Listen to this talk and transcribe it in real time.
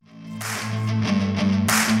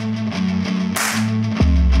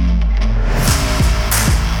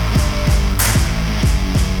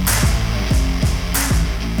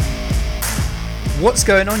What's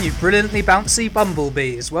going on, you brilliantly bouncy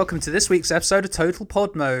bumblebees? Welcome to this week's episode of Total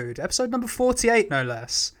Pod Mode, episode number 48 no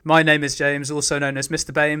less. My name is James, also known as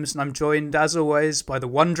Mr. Bames, and I'm joined as always by the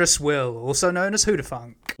wondrous Will, also known as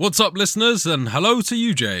Hoodafunk. What's up, listeners, and hello to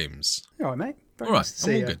you, James. You alright, mate? All right,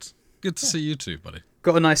 I'm all good. Good to see you too, buddy.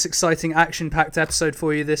 Got a nice, exciting, action-packed episode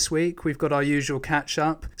for you this week. We've got our usual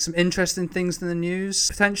catch-up, some interesting things in the news,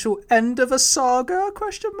 potential end of a saga, ?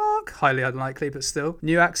 Highly unlikely, but still.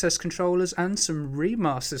 New access controllers and some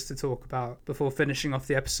remasters to talk about before finishing off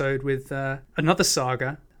the episode with another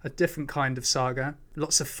saga, a different kind of saga.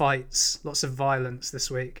 Lots of fights, lots of violence this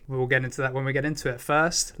week. We'll get into that when we get into it.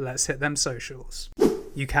 First, let's hit them socials.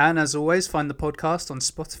 You can, as always, find the podcast on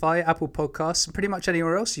Spotify, Apple Podcasts, and pretty much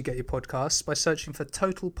anywhere else you get your podcasts by searching for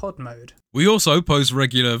Total Pod Mode. We also post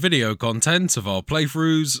regular video content of our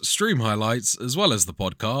playthroughs, stream highlights, as well as the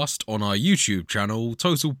podcast on our YouTube channel,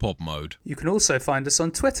 Total Pod Mode. You can also find us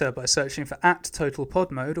on Twitter by searching for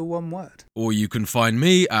 @TotalPodMode or one word. Or you can find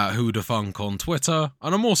me at Hoodafunk on Twitter,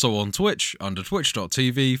 and I'm also on Twitch under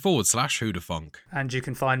twitch.tv/Hoodafunk. And you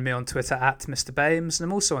can find me on Twitter @Mr. Bames, and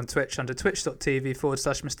I'm also on Twitch under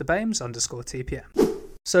twitch.tv/MrBames_TPM.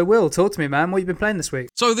 So Will, talk to me, man. What have you been playing this week?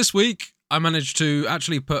 So this week, I managed to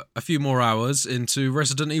actually put a few more hours into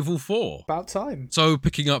Resident Evil 4. About time. So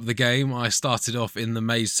picking up the game, I started off in the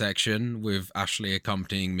maze section with Ashley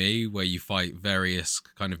accompanying me, where you fight various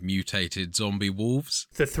kind of mutated zombie wolves.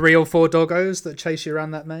 The 3 or 4 doggos that chase you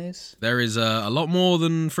around that maze? There is a lot more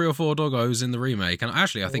than 3 or 4 doggos in the remake, and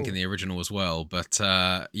actually I think in the original as well, but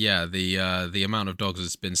the amount of dogs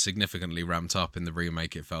has been significantly ramped up in the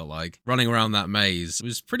remake, it felt like. Running around that maze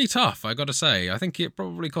was pretty tough, I gotta say. I think it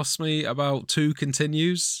probably cost me about 2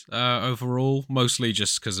 continues overall, mostly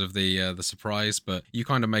just because of the surprise, but you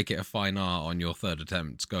kind of make it a fine art on your third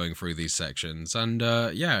attempt going through these sections, and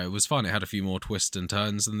it was fun. It had a few more twists and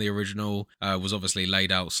turns than the original, was obviously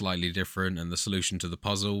laid out slightly different, and the solution to the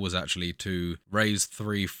puzzle was actually to raise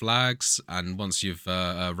 3 flags, and once you've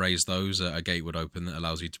raised those, a gate would open that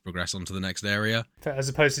allows you to progress onto the next area. As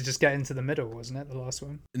opposed to just get into the middle, wasn't it, the last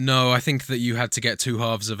one? No, I think that you had to get 2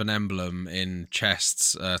 halves of an emblem in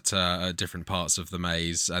chests at different parts of the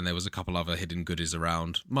maze, and there was a couple other hidden goodies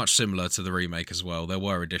around, much similar to the remake as well. There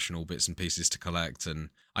were additional bits and pieces to collect, and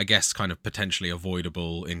I guess kind of potentially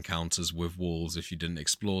avoidable encounters with walls if you didn't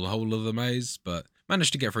explore the whole of the maze, but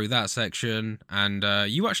managed to get through that section, and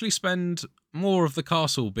you actually spend more of the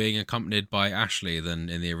castle being accompanied by Ashley than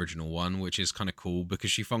in the original one, which is kind of cool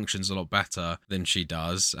because she functions a lot better than she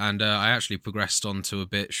does. And I actually progressed on to a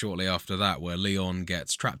bit shortly after that where Leon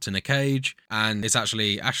gets trapped in a cage, and it's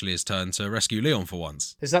actually Ashley's turn to rescue Leon for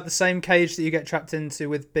once. Is that the same cage that you get trapped into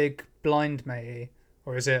with Big Blind Matey?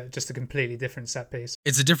 Or is it just a completely different set piece?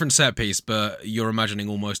 It's a different set piece, but you're imagining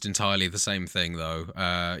almost entirely the same thing, though.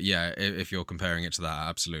 If you're comparing it to that,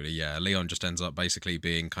 absolutely, yeah. Leon just ends up basically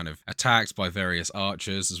being kind of attacked by various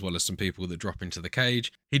archers, as well as some people that drop into the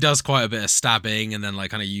cage. He does quite a bit of stabbing, and then like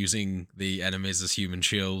kind of using the enemies as human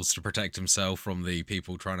shields to protect himself from the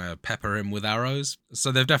people trying to pepper him with arrows.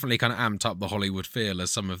 So they've definitely kind of amped up the Hollywood feel as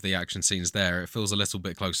some of the action scenes there. It feels a little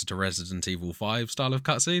bit closer to Resident Evil 5 style of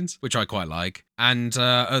cutscenes, which I quite like. And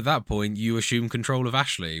at that point, you assume control of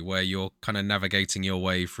Ashley, where you're kind of navigating your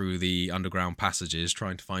way through the underground passages,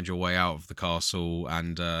 trying to find your way out of the castle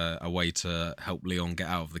and a way to help Leon get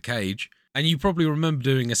out of the cage. And you probably remember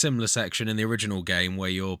doing a similar section in the original game where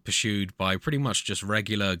you're pursued by pretty much just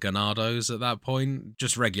regular Ganados at that point,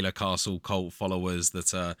 just regular castle cult followers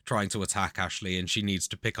that are trying to attack Ashley, and she needs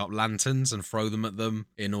to pick up lanterns and throw them at them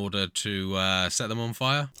in order to set them on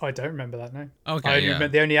fire. I don't remember that, no. Okay,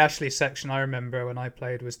 The only Ashley section I remember when I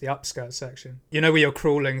played was the upskirt section. You know, where you're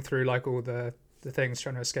crawling through like all the things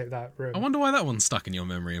trying to escape that room. I wonder why that one's stuck in your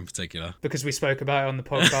memory in particular. Because we spoke about it on the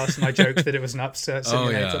podcast and I joked that it was an upskirt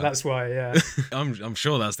simulator. Oh, yeah. That's why, yeah. I'm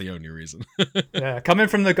sure that's the only reason. Yeah, coming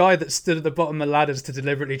from the guy that stood at the bottom of ladders to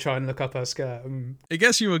deliberately try and look up her skirt. It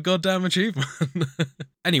gets you a goddamn achievement.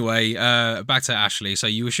 Anyway, back to Ashley. So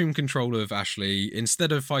you assume control of Ashley.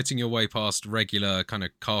 Instead of fighting your way past regular kind of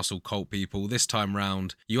castle cult people, this time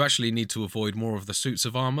round, you actually need to avoid more of the suits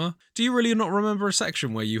of armor. Do you really not remember a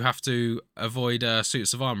section where you have to avoid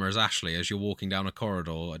suits of armor as Ashley as you're walking down a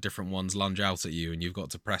corridor? Different ones lunge out at you and you've got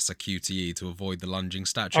to press a QTE to avoid the lunging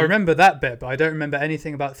statue. I remember that bit, but I don't remember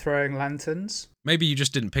anything about throwing lanterns. Maybe you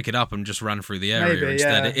just didn't pick it up and just ran through the area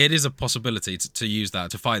instead. Yeah. It is a possibility to use that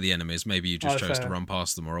to fight the enemies. Maybe you just chose to run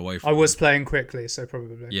past them or away from them. I was them. playing quickly, so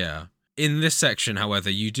probably. Yeah. In this section, however,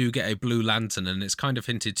 you do get a blue lantern, and it's kind of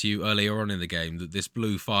hinted to you earlier on in the game that this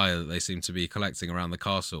blue fire that they seem to be collecting around the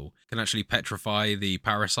castle can actually petrify the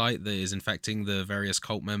parasite that is infecting the various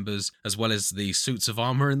cult members, as well as the suits of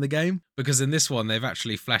armor in the game. Because in this one, they've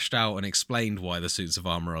actually fleshed out and explained why the suits of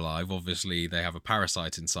armor are alive. Obviously, they have a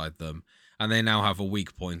parasite inside them, and they now have a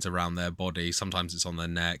weak point around their body. Sometimes it's on their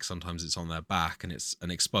neck, sometimes it's on their back, and it's an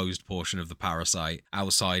exposed portion of the parasite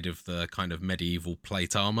outside of the kind of medieval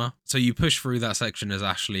plate armor. So you push through that section as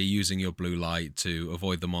Ashley using your blue light to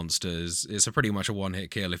avoid the monsters. It's pretty much a one-hit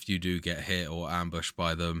kill if you do get hit or ambushed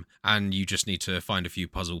by them, and you just need to find a few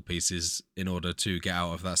puzzle pieces in order to get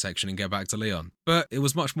out of that section and get back to Leon. But it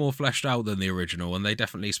was much more fleshed out than the original, and they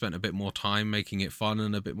definitely spent a bit more time making it fun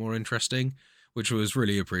and a bit more interesting, which was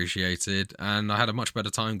really appreciated, and I had a much better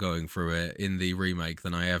time going through it in the remake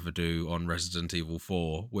than I ever do on Resident Evil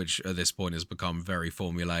 4, which at this point has become very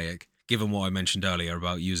formulaic, given what I mentioned earlier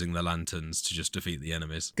about using the lanterns to just defeat the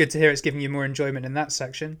enemies. Good to hear it's giving you more enjoyment in that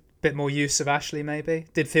section. Bit more use of Ashley, maybe.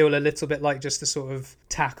 Did feel a little bit like just a sort of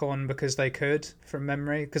tack on because they could, from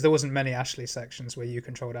memory. Because there wasn't many Ashley sections where you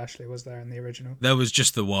controlled Ashley, was there, in the original? There was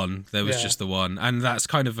just the one. Just the one. And that's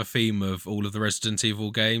kind of a theme of all of the Resident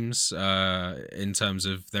Evil games, in terms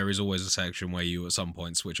of there is always a section where you at some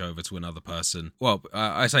point switch over to another person. Well,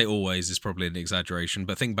 I say always is probably an exaggeration,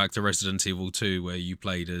 but think back to Resident Evil 2 where you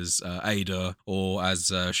played as Ada or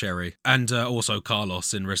as Sherry. And also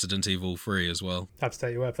Carlos in Resident Evil 3 as well. Have to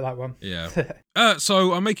take your word for that one. Yeah.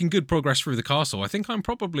 So I'm making good progress through the castle. I think I'm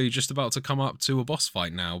probably just about to come up to a boss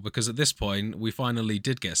fight now, because at this point we finally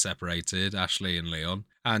did get separated, Ashley and Leon.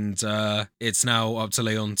 And it's now up to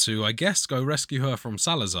Leon to, I guess, go rescue her from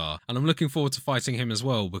Salazar. And I'm looking forward to fighting him as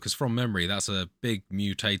well, because from memory, that's a big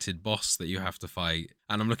mutated boss that you have to fight.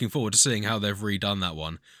 And I'm looking forward to seeing how they've redone that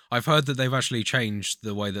one. I've heard that they've actually changed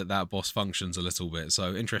the way that that boss functions a little bit,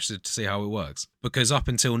 so interested to see how it works. Because up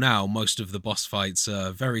until now, most of the boss fights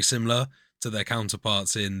are very similar to their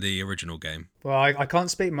counterparts in the original game. Well, I can't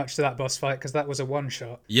speak much to that boss fight because that was a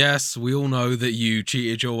one-shot. Yes, we all know that you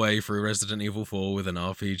cheated your way through Resident Evil 4 with an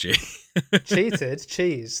RPG.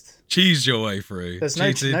 Cheesed your way through. There's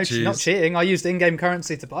not cheating. I used in-game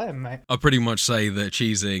currency to buy them, mate. I pretty much say that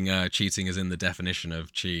cheating is in the definition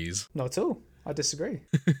of cheese. Not at all. I disagree.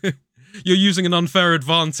 You're using an unfair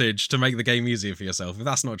advantage to make the game easier for yourself. If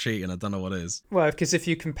that's not cheating, I don't know what is. Well, because if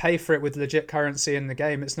you can pay for it with legit currency in the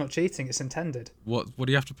game, it's not cheating, it's intended. What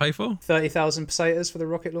do you have to pay for? 30,000 pesetas for the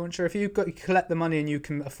rocket launcher. If you collect the money and you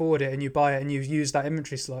can afford it and you buy it and you use that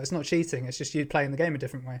inventory slot, it's not cheating, it's just you playing the game a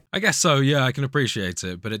different way. I guess so, yeah, I can appreciate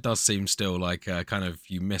it, but it does seem still like kind of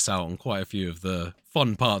you miss out on quite a few of the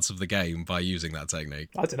fun parts of the game by using that technique.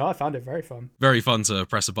 I don't know, I found it very fun. Very fun to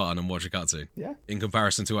press a button and watch a cutscene. Yeah. In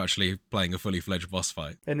comparison to actually playing a fully fledged boss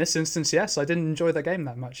fight. In this instance, yes, I didn't enjoy the game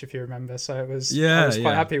that much, if you remember, so I was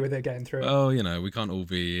quite happy with it getting through it. Oh, you know, we can't all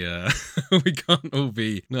be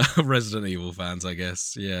Resident Evil fans, I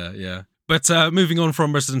guess. Yeah. But moving on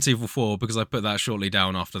from Resident Evil 4, because I put that shortly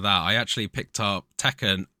down after that, I actually picked up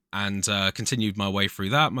Tekken and continued my way through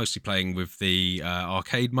that, mostly playing with the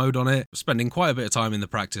arcade mode on it, spending quite a bit of time in the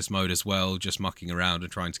practice mode as well, just mucking around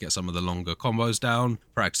and trying to get some of the longer combos down,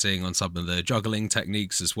 practicing on some of the juggling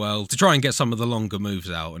techniques as well, to try and get some of the longer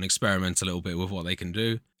moves out and experiment a little bit with what they can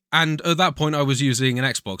do. And at that point, I was using an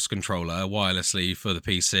Xbox controller wirelessly for the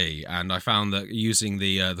PC, and I found that using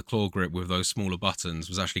the claw grip with those smaller buttons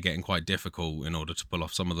was actually getting quite difficult in order to pull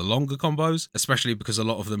off some of the longer combos, especially because a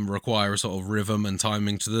lot of them require a sort of rhythm and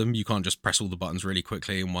timing to them. You can't just press all the buttons really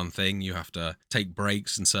quickly in one thing. You have to take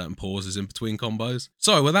breaks and certain pauses in between combos.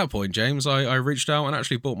 So at that point, James, I reached out and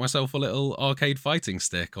actually bought myself a little arcade fighting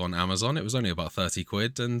stick on Amazon. It was only about 30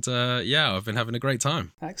 quid, and I've been having a great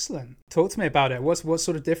time. Excellent. Talk to me about it. What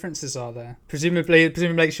sort of differences are there? Presumably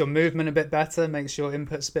makes your movement a bit better, makes your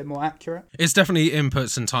inputs a bit more accurate. It's definitely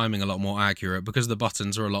inputs and timing a lot more accurate because the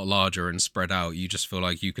buttons are a lot larger and spread out. You just feel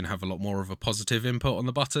like you can have a lot more of a positive input on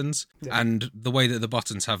the buttons. Yeah. And the way that the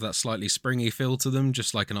buttons have that slightly springy feel to them,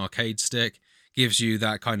 just like an arcade stick, gives you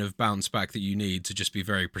that kind of bounce back that you need to just be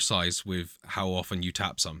very precise with how often you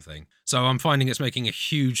tap something. So I'm finding it's making a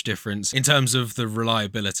huge difference in terms of the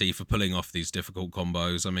reliability for pulling off these difficult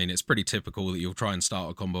combos. I mean, it's pretty typical that you'll try and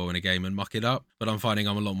start a combo in a game and muck it up, but I'm finding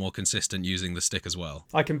I'm a lot more consistent using the stick as well.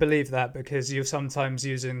 I can believe that because you're sometimes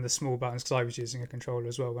using the small buttons, because I was using a controller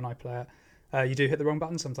as well when I play it. You do hit the wrong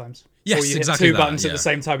button sometimes. Yes, or you exactly hit two buttons at the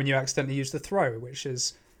same time and you accidentally use the throw, which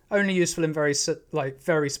is only useful in very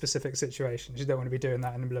specific situations. You don't want to be doing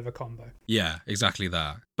that in the middle of a combo. Yeah, exactly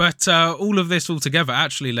that. But all of this altogether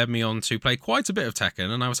actually led me on to play quite a bit of Tekken,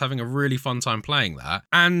 and I was having a really fun time playing that.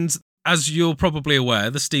 And as you're probably aware,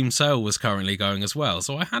 the Steam sale was currently going as well,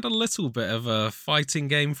 so I had a little bit of a fighting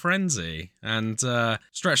game frenzy and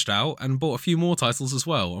stretched out and bought a few more titles as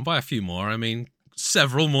well. And by a few more, I mean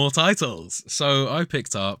several more titles. So I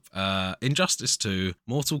picked up Injustice 2,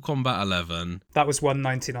 Mortal Kombat 11. That was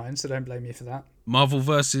 $1.99, so don't blame me for that. Marvel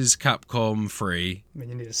vs. Capcom 3. I mean,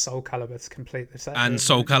 you need a Soul Calibur to complete the set. And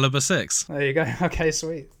Soul Calibur 6. There you go. Okay,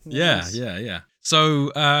 sweet. Nice. Yeah.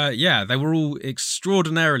 So, they were all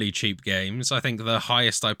extraordinarily cheap games. I think the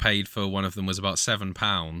highest I paid for one of them was about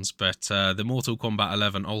 £7, but the Mortal Kombat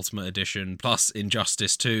 11 Ultimate Edition plus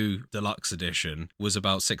Injustice 2 Deluxe Edition was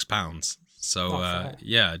about £6. So,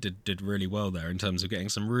 did really well there in terms of getting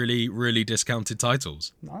some really, really discounted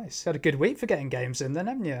titles. Nice. You had a good week for getting games in then,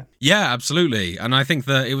 haven't you? Yeah, absolutely. And I think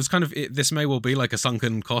that it was this may well be like a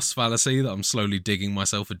sunken cost fallacy that I'm slowly digging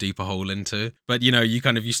myself a deeper hole into. But,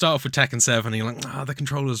 you start off with Tekken 7 and you're like, the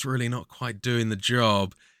controller's really not quite doing the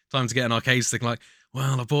job. Time to get an arcade stick. Like,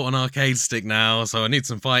 well, I bought an arcade stick now, so I need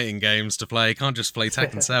some fighting games to play. Can't just play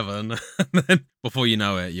Tekken 7. And then before you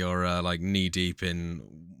know it, you're knee deep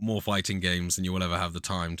in more fighting games than you will ever have the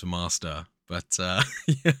time to master. But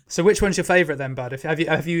yeah. So which one's your favourite then, bud?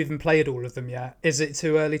 Have you even played all of them yet? Is it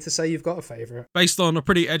too early to say you've got a favourite? Based on a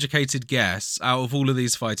pretty educated guess, out of all of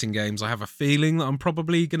these fighting games, I have a feeling that I'm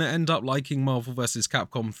probably going to end up liking Marvel vs.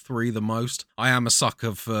 Capcom 3 the most. I am a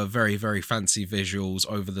sucker for very, very fancy visuals,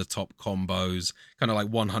 over-the-top combos, kind of like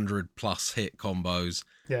 100-plus hit combos.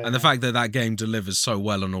 Yeah, and the fact that game delivers so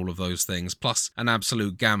well on all of those things, plus an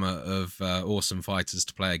absolute gamut of awesome fighters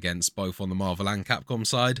to play against, both on the Marvel and Capcom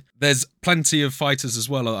side. There's plenty of fighters as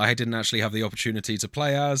well I didn't actually have the opportunity to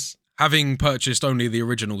play as. Having purchased only the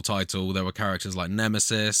original title, there were characters like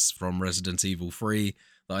Nemesis from Resident Evil 3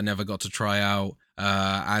 that I never got to try out.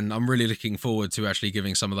 And I'm really looking forward to actually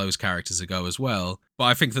giving some of those characters a go as well. But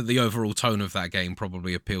I think that the overall tone of that game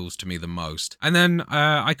probably appeals to me the most. And then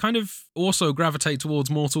I kind of also gravitate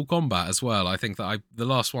towards Mortal Kombat as well. I think that the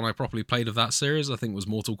last one I properly played of that series, I think, was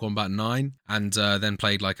Mortal Kombat 9, and then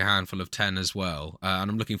played like a handful of 10 as well.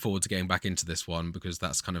 And I'm looking forward to getting back into this one because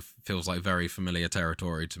that's kind of feels like very familiar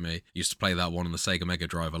territory to me. Used to play that one on the Sega Mega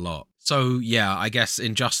Drive a lot. So yeah, I guess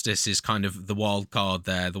Injustice is kind of the wild card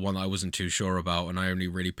there, the one that I wasn't too sure about and I only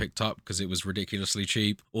really picked up because it was ridiculously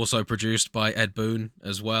cheap. Also produced by Ed Boon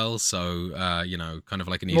as well, so kind of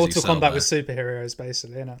like an easy Mortal sell Kombat there. with superheroes,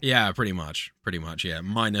 basically, isn't it? Yeah, pretty much, yeah.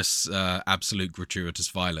 Minus absolute gratuitous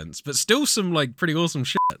violence, but still some like pretty awesome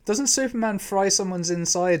shit. Doesn't Superman fry someone's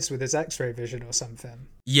insides with his X-ray vision or something?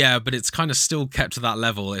 Yeah, but it's kind of still kept to that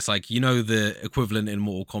level. It's like, the equivalent in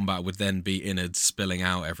Mortal Kombat would then be innards spilling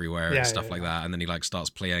out everywhere and stuff like that, and then he like starts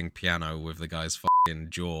playing piano with the guy's fucking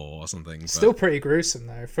jaw or something. Still pretty gruesome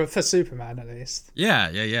though, for Superman at least. Yeah.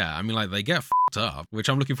 I mean, like they get fucked up, which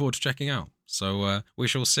I'm looking forward to checking out. So we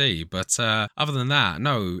shall see. But other than that,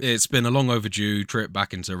 no, it's been a long overdue trip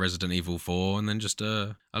back into Resident Evil 4 and then just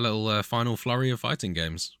a little final flurry of fighting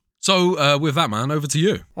games. So, with that, man, over to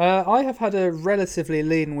you. I have had a relatively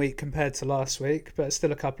lean week compared to last week, but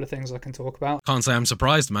still a couple of things I can talk about. Can't say I'm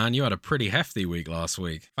surprised, man. You had a pretty hefty week last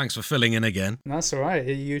week. Thanks for filling in again. That's all right.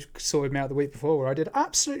 You sorted me out the week before where I did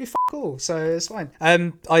absolutely all, so it's fine.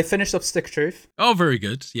 I finished off Stick of Truth. Oh, very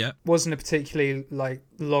good. Yeah. Wasn't a particularly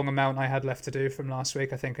long amount I had left to do from last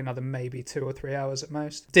week. I think another maybe 2 or 3 hours at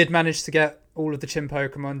most. Did manage to get all of the Chim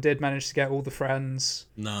Pokemon, did manage to get all the friends.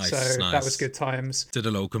 Nice. So that was good times. Did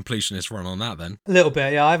a little completionist run on that then? A little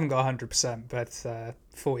bit, yeah. I haven't got 100%, but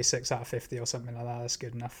 46 out of 50 or something like that. That's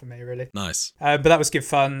good enough for me, really. Nice. But that was good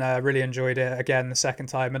fun. Really enjoyed it again the second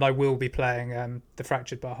time. And I will be playing The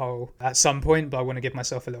Fractured But Whole at some point, but I want to give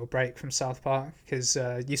myself a little break from South Park because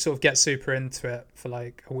you sort of get super into it for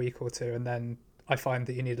like a week or two and then I find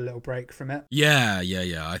that you need a little break from it. Yeah.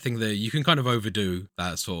 I think that you can kind of overdo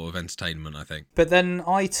that sort of entertainment, I think. But then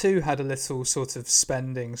I too had a little sort of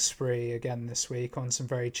spending spree again this week on some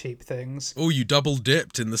very cheap things. Oh, you double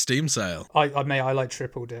dipped in the Steam sale. I like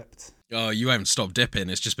triple dipped. Oh, you haven't stopped dipping.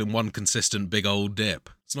 It's just been one consistent big old dip.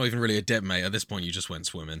 It's not even really a dip, mate. At this point, you just went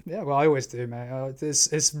swimming. Yeah, well, I always do, mate.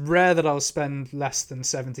 It's rare that I'll spend less than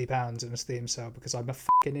 £70 in a Steam sale because I'm a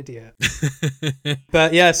fucking idiot.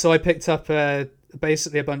 But yeah, so I picked up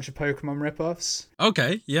basically a bunch of Pokemon rip-offs.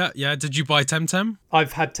 Okay, yeah. Did you buy Temtem?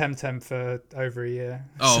 I've had Temtem for over a year.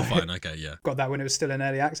 Oh, so fine, okay, yeah. Got that when it was still in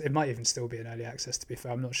early access. It might even still be in early access, to be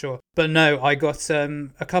fair, I'm not sure. But no, I got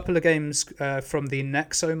a couple of games from the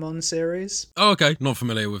Nexomon series. Oh, okay, not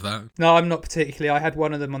familiar with that. No, I'm not particularly. I had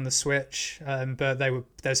one of them on the Switch, but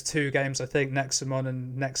there's 2 games, I think, Nexomon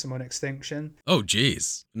and Nexomon Extinction. Oh,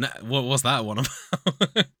 jeez. What was that one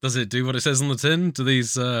about? Does it do what it says on the tin? Do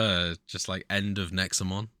these just like end of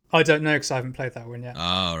Nexomon? I don't know because I haven't played that one yet.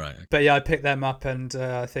 Oh, right. But yeah, I picked them up, and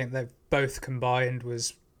I think they've both combined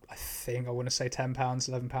was, I want to say £10,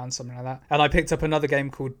 £11, something like that. And I picked up another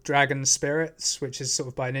game called Dragon Spirits, which is sort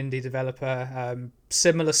of by an indie developer.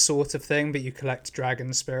 Similar sort of thing, but you collect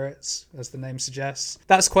dragon spirits, as the name suggests.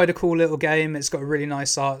 That's quite a cool little game. It's got a really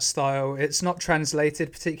nice art style. It's not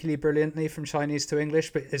translated particularly brilliantly from Chinese to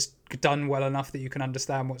English, but it's done well enough that you can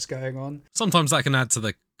understand what's going on. Sometimes that can add to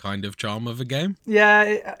the kind of charm of a game.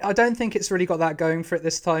 Yeah, I don't think it's really got that going for it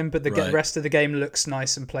this time, but the rest of the game looks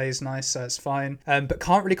nice and plays nice, so it's fine. But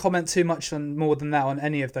can't really comment too much on more than that on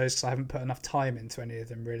any of those because I haven't put enough time into any of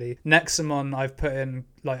them, really. Nexamon, I've put in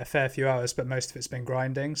like a fair few hours, but most of it's been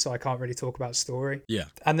grinding, so I can't really talk about story. Yeah.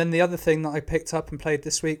 And then the other thing that I picked up and played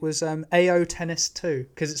this week was AO Tennis 2,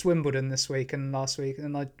 because it's Wimbledon this week and last week,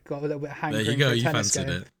 and I got a little bit hankering. There you go, for a you tennis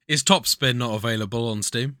fancied game. it. Is Topspin not available on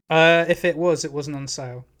Steam? If it wasn't on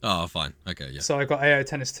sale. Oh, fine. Okay, yeah. So I got AO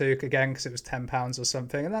Tennis 2 again because it was £10 or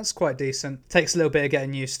something, and that's quite decent. Takes a little bit of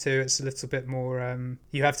getting used to. It's a little bit more,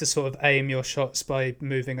 you have to sort of aim your shots by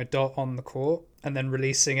moving a dot on the court and then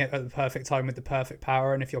releasing it at the perfect time with the perfect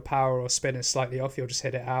power. And if your power or spin is slightly off, you'll just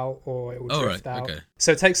hit it out or it will drift out. Okay.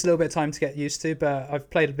 So it takes a little bit of time to get used to, but I've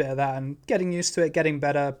played a bit of that and getting used to it, getting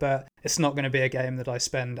better, but it's not going to be a game that I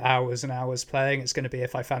spend hours and hours playing. It's going to be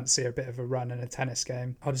if I fancy a bit of a run in a tennis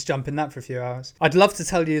game. I'll just jump in that for a few hours. I'd love to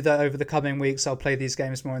tell you that over the coming weeks I'll play these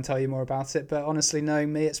games more and tell you more about it, but honestly,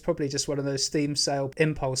 knowing me, it's probably just one of those Steam sale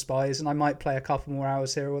impulse buys, and I might play a couple more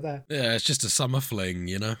hours here or there. Yeah, it's just a summer fling,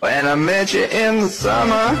 you know? When I met you in the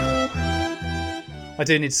summer. I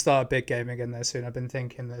do need to start a big game again there soon. I've been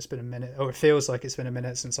thinking that it's been a minute, or it feels like it's been a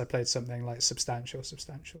minute since I played something like substantial.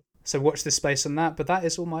 So watch this space on that, but that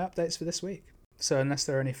is all my updates for this week. So unless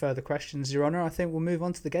there are any further questions, Your Honour, I think we'll move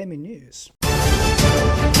on to the gaming news.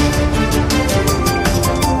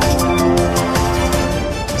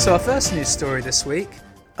 So our first news story this week,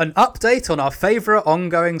 an update on our favourite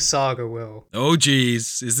ongoing saga, Will. Oh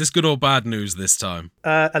geez, is this good or bad news this time?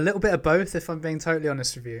 A little bit of both, if I'm being totally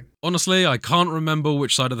honest with you. Honestly, I can't remember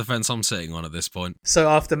which side of the fence I'm sitting on at this point. So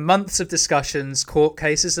after months of discussions, court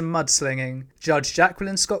cases and mudslinging, Judge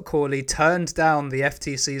Jacqueline Scott Corley turned down the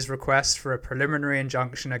FTC's request for a preliminary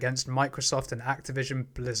injunction against Microsoft and Activision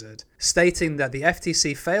Blizzard, stating that the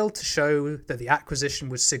FTC failed to show that the acquisition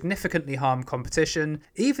would significantly harm competition,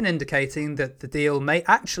 even indicating that the deal may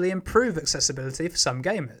actually improve accessibility for some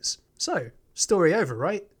gamers. So, story over,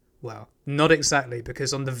 right? Well, not exactly,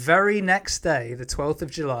 because on the very next day, the 12th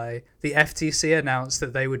of July, the FTC announced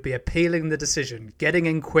that they would be appealing the decision, getting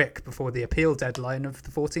in quick before the appeal deadline of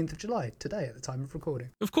the 14th of July, today at the time of recording.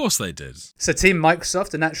 Of course they did. So Team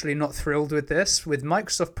Microsoft are naturally not thrilled with this, with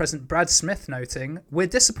Microsoft President Brad Smith noting, "We're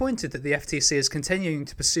disappointed that the FTC is continuing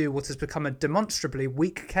to pursue what has become a demonstrably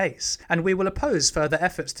weak case, and we will oppose further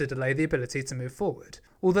efforts to delay the ability to move forward."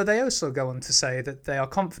 Although they also go on to say that they are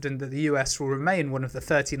confident that the US will remain one of the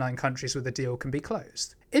 39 countries where the deal can be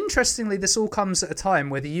closed. Interestingly, this all comes at a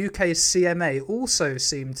time where the UK's CMA also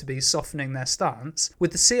seemed to be softening their stance,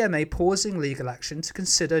 with the CMA pausing legal action to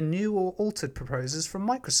consider new or altered proposals from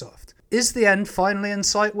Microsoft. Is the end finally in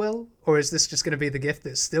sight, Will? Or is this just going to be the gift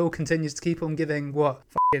that still continues to keep on giving,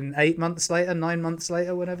 8 months later, 9 months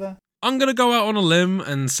later, whatever? I'm going to go out on a limb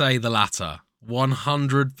and say the latter.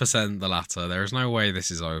 100% the latter. There is no way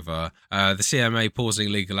this is over. The CMA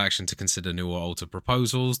pausing legal action to consider new or altered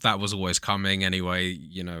proposals, that was always coming anyway,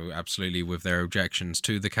 absolutely with their objections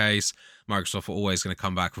to the case. Microsoft are always going to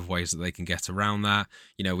come back with ways that they can get around that.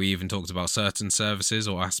 We even talked about certain services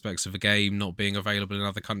or aspects of a game not being available in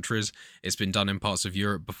other countries. It's been done in parts of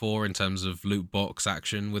Europe before in terms of loot box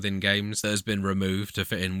action within games that has been removed to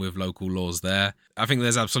fit in with local laws there. I think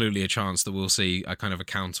there's absolutely a chance that we'll see a kind of a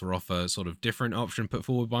counter-offer sort of different option put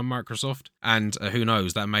forward by Microsoft. And who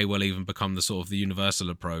knows, that may well even become the sort of the universal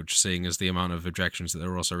approach, seeing as the amount of objections that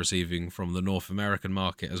they're also receiving from the North American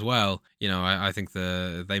market as well. I think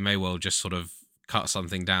they may well just sort of cut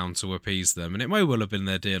something down to appease them, and it may well have been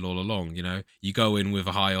their deal all along. You go in with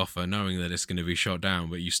a high offer knowing that it's going to be shot down,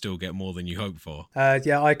 but you still get more than you hope for.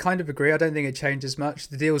 Yeah, I kind of agree. I don't think it changes much.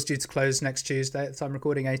 The deal's due to close next Tuesday at the time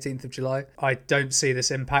recording, 18th of July. I don't see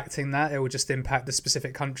this impacting that. It will just impact the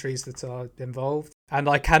specific countries that are involved. And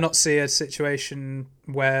I cannot see a situation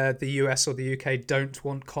where the US or the UK don't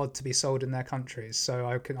want COD to be sold in their countries. So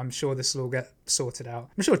I'm sure this will all get sorted out.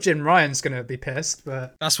 I'm sure Jim Ryan's going to be pissed,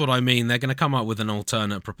 but... That's what I mean. They're going to come up with an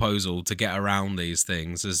alternate proposal to get around these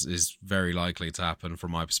things, is very likely to happen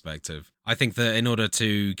from my perspective. I think that in order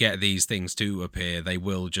to get these things to appear, they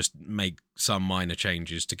will just make some minor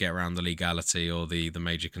changes to get around the legality or the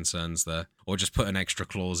major concerns there, or just put an extra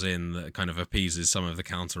clause in that kind of appeases some of the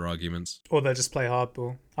counter arguments. Or they'll just play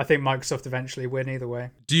hardball. I think Microsoft eventually win either way.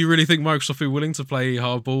 Do you really think Microsoft will be willing to play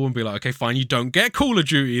hardball and be like, okay, fine, you don't get Call of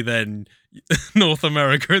Duty then, North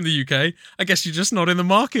America and the UK? I guess you're just not in the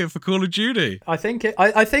market for Call of Duty. I think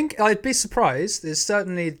I'd be surprised. There's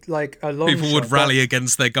certainly like a long People would rally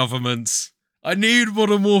against their governments. I need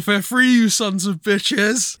Modern Warfare 3, you sons of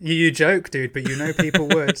bitches. You joke, dude, but you know people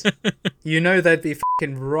would. You know there'd be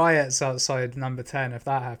fucking riots outside number 10 if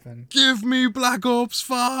that happened. Give me Black Ops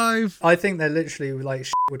 5. I think they're literally like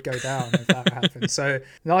shit would go down if that happened. So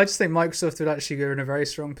no, I just think Microsoft would actually go in a very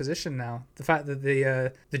strong position now. The fact that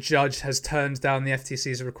the judge has turned down the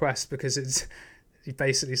FTC's request because it's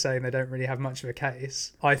basically saying they don't really have much of a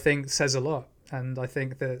case, I think says a lot. And I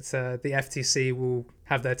think that the FTC will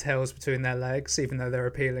have their tails between their legs, even though they're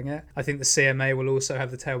appealing it. I think the CMA will also have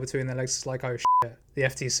the tail between their legs. It's like, oh shit, the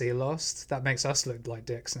FTC lost. That makes us look like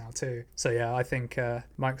dicks now too. So yeah, I think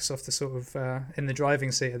Microsoft are sort of in the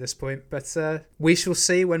driving seat at this point. But we shall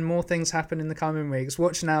see when more things happen in the coming weeks.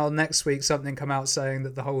 Watch now, next week something come out saying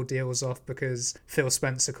that the whole deal's off because Phil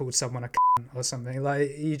Spencer called someone a cunt or something.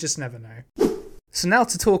 Like, you just never know. So now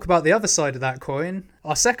to talk about the other side of that coin,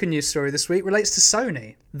 our second news story this week relates to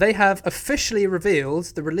Sony. They have officially revealed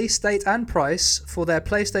the release date and price for their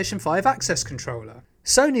PlayStation 5 Access Controller.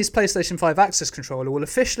 Sony's PlayStation 5 Access Controller will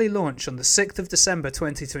officially launch on the 6th of December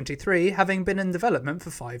 2023, having been in development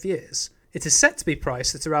for 5 years. It is set to be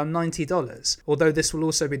priced at around $90, although this will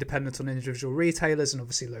also be dependent on individual retailers and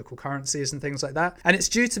obviously local currencies and things like that, and it's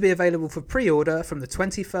due to be available for pre-order from the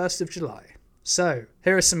 21st of July. So,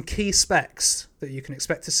 here are some key specs that you can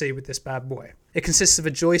expect to see with this bad boy. It consists of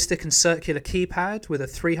a joystick and circular keypad with a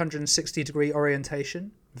 360-degree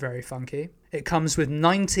orientation. Very funky. It comes with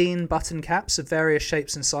 19 button caps of various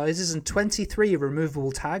shapes and sizes and 23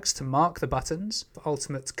 removable tags to mark the buttons for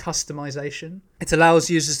ultimate customization. It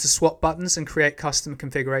allows users to swap buttons and create custom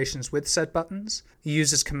configurations with said buttons.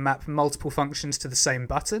 Users can map multiple functions to the same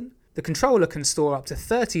button. The controller can store up to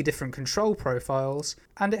 30 different control profiles,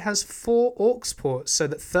 and it has 4 aux ports so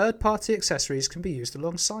that third-party accessories can be used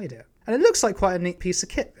alongside it. And it looks like quite a neat piece of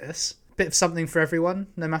kit, this. Bit of something for everyone,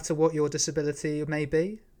 no matter what your disability may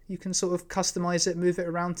be. You can sort of customize it, move it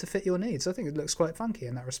around to fit your needs. I think it looks quite funky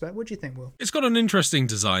in that respect. What do you think, Will? It's got an interesting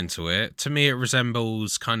design to it. To me, it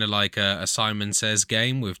resembles kind of like a Simon Says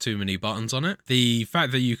game with too many buttons on it. The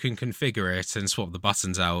fact that you can configure it and swap the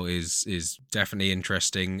buttons out is definitely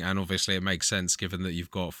interesting, and obviously it makes sense given that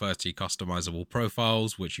you've got 30 customizable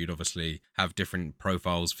profiles, which you'd obviously have different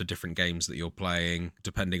profiles for different games that you're playing,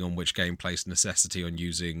 depending on which game placed necessity on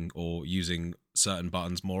using certain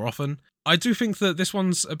buttons more often. I do think that this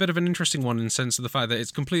one's a bit of an interesting one in the sense of the fact that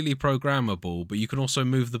it's completely programmable, but you can also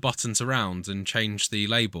move the buttons around and change the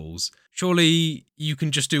labels. Surely you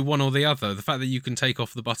can just do one or the other. The fact that you can take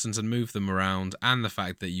off the buttons and move them around, and the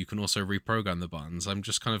fact that you can also reprogram the buttons, I'm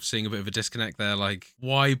just kind of seeing a bit of a disconnect there. Like,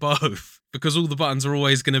 why both? Because all the buttons are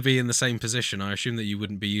always going to be in the same position. I assume that you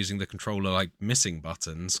wouldn't be using the controller like missing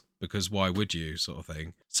buttons, because why would you, sort of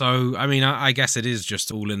thing. So, I mean, I guess it is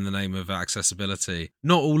just all in the name of accessibility.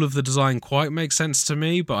 Not all of the design quite makes sense to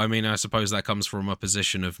me, but I mean, I suppose that comes from a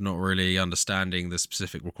position of not really understanding the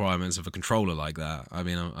specific requirements of a controller like that. I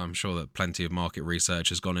mean, I'm sure that plenty of market research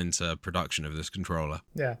has gone into production of this controller.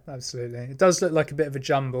 Yeah, absolutely. It does look like a bit of a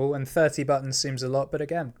jumble, and 30 buttons seems a lot, but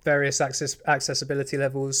again, various accessibility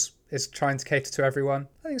levels is trying to cater to everyone.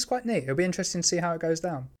 I think it's quite neat. It'll be interesting to see how it goes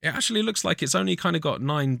down. It actually looks like it's only kind of got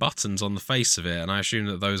 9 buttons on the face of it, and I assume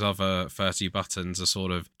that those other 30 buttons are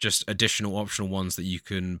sort of just additional optional ones that you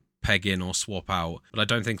can peg in or swap out. But I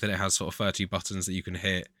don't think that it has sort of 30 buttons that you can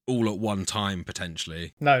hit all at one time,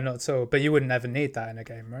 potentially. No, not at all. But you wouldn't ever need that in a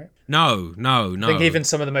game, right? No. I think even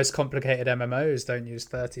some of the most complicated MMOs don't use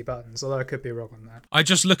 30 buttons, although I could be wrong on that. I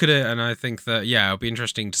just look at it and I think that, yeah, it'll be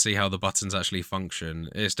interesting to see how the buttons actually function.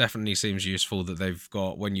 It definitely seems useful that they've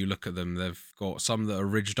got, when you look at them, they've got some that are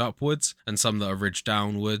ridged upwards and some that are ridged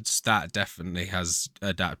downwards. That definitely has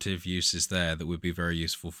adaptive uses there that would be very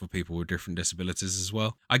useful for people with different disabilities as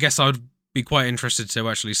well. I guess I'd be quite interested to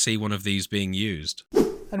actually see one of these being used.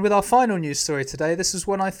 And with our final news story today, this is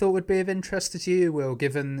one I thought would be of interest to you, Will,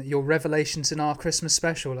 given your revelations in our Christmas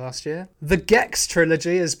special last year. The Gex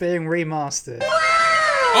trilogy is being remastered.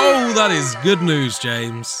 Oh, that is good news,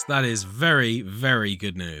 James. That is very, very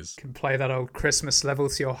good news. You can play that old Christmas level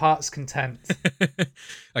to your heart's content.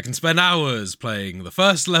 I can spend hours playing the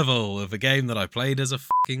first level of a game that I played as a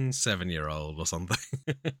fucking 7-year-old or something.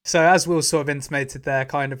 So as Will sort of intimated there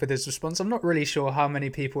kind of with his response, I'm not really sure how many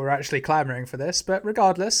people are actually clamouring for this, but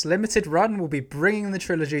regardless, Limited Run will be bringing the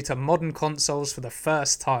trilogy to modern consoles for the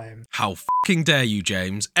first time. How fucking dare you,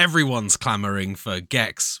 James? Everyone's clamouring for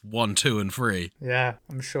Gex 1, 2 and 3. Yeah,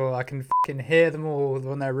 I'm I'm sure. I can fucking hear them all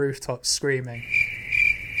on their rooftops screaming.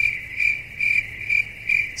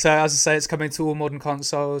 So, as I say, it's coming to all modern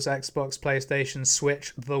consoles, Xbox, PlayStation,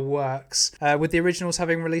 Switch, the works, with the originals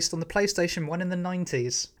having released on the PlayStation 1 in the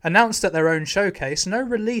 90s. Announced at their own showcase, no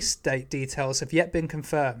release date details have yet been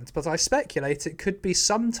confirmed, but I speculate it could be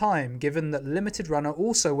some time given that Limited Run are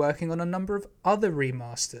also working on a number of other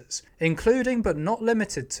remasters, including but not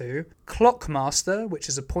limited to Clockmaster, which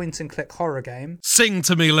is a point-and-click horror game. Sing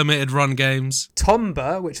to me, Limited Run games.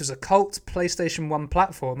 Tomba, which is a cult PlayStation 1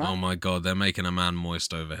 platformer. Oh my god, they're making a man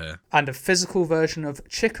moist over here. And a physical version of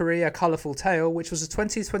Chicory, A Colourful Tale, which was a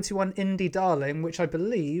 2021 indie darling, which I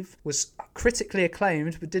believe was critically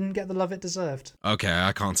acclaimed but didn't get the love it deserved. Okay,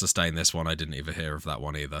 I can't sustain this one. I didn't even hear of that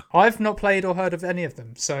one either. I've not played or heard of any of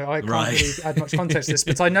them, so I can't really add much context to this,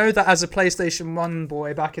 but I know that as a PlayStation 1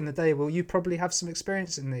 boy back in the day, well, you probably have some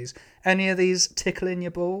experience in these. Any of these tickling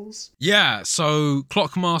your balls? Yeah, so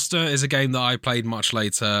Clockmaster is a game that I played much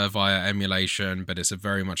later via emulation, but it's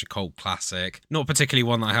very much a cult classic. Not particularly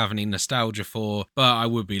one that I have any nostalgia for, but I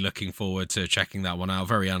would be looking forward to checking that one out.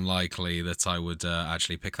 Very unlikely that I would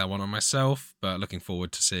actually pick that one on myself, but looking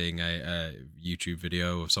forward to seeing a YouTube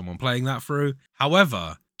video of someone playing that through.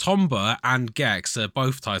 However, Tomba and Gex are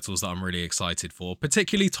both titles that I'm really excited for,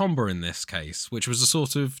 particularly Tomba in this case, which was a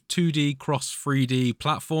sort of 2D cross 3D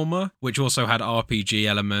platformer, which also had RPG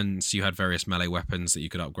elements. You had various melee weapons that you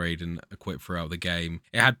could upgrade and equip throughout the game.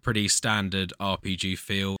 It had pretty standard RPG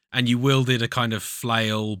feel, and you wielded a kind of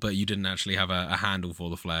flail, but you didn't actually have a handle for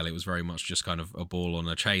the flail. It was very much just kind of a ball on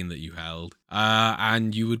a chain that you held.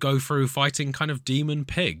 And you would go through fighting kind of demon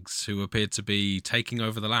pigs who appeared to be taking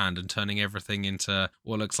over the land and turning everything into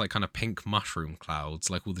what looks like kind of pink mushroom clouds,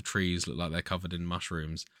 like all the trees look like they're covered in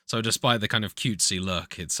mushrooms. So despite the kind of cutesy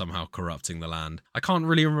look, it's somehow corrupting the land. I can't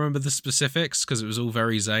really remember the specifics because it was all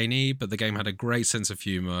very zany, but the game had a great sense of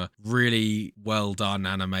humour, really well done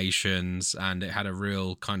animations, and it had a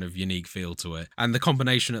real kind of unique feel to it. And the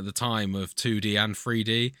combination at the time of 2D and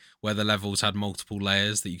 3D, where the levels had multiple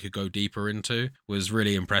layers that you could go deeper into, was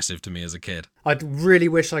really impressive to me as a kid. I'd really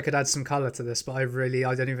wish I could add some colour to this, but I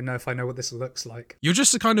don't even know if I know what this looks like. You're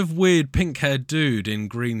just a kind of weird pink-haired dude in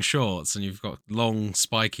green shorts, and you've got long,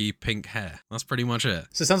 spiky pink hair. That's pretty much it.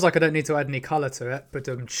 So it sounds like I don't need to add any colour to it, but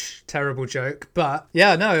terrible joke. But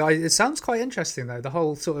yeah, no, it sounds quite interesting though. The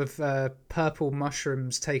whole sort of purple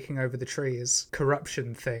mushrooms taking over the trees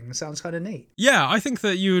corruption thing sounds kind of neat. Yeah, I think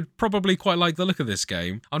that you would probably quite like the look of this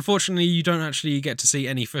game. Unfortunately, you don't actually get to see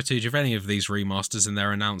any footage of any of these remasters in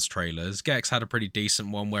their announced trailers. Gex had a pretty decent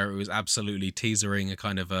one where it was absolutely teasering a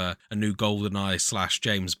kind of a new GoldenEye /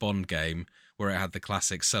 James Bond game, where it had the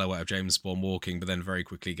classic silhouette of James Bond walking, but then very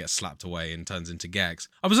quickly gets slapped away and turns into Gex.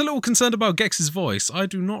 I was a little concerned about Gex's voice. I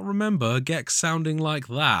do not remember Gex sounding like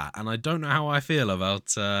that, and I don't know how I feel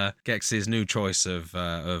about Gex's new choice of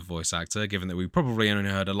voice actor, given that we probably only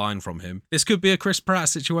heard a line from him. This could be a Chris Pratt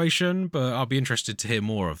situation, but I'll be interested to hear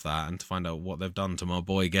more of that and to find out what they've done to my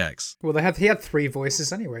boy Gex. Well, he had 3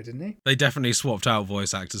 voices anyway, didn't he? They definitely swapped out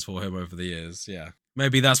voice actors for him over the years, yeah.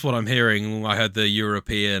 Maybe that's what I'm hearing. I heard the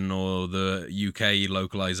European or the UK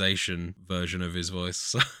localization version of his voice.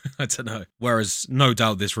 So, I don't know. Whereas, no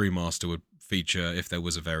doubt this remaster would feature, if there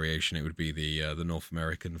was a variation, it would be the North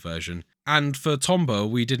American version. And for Tomba,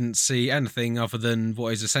 we didn't see anything other than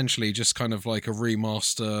what is essentially just kind of like a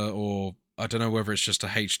remaster, or I don't know whether it's just a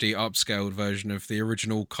HD upscaled version of the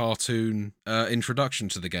original cartoon introduction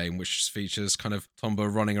to the game, which features kind of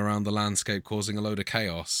Tomba running around the landscape causing a load of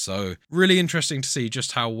chaos. So really interesting to see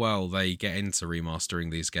just how well they get into remastering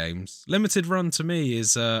these games. Limited Run to me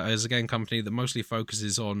is a game company that mostly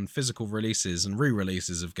focuses on physical releases and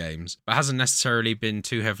re-releases of games, but hasn't necessarily been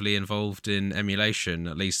too heavily involved in emulation,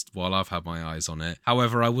 at least while I've had my eyes on it.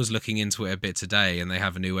 However, I was looking into it a bit today, and they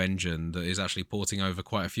have a new engine that is actually porting over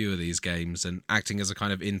quite a few of these games and acting as a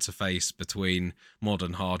kind of interface between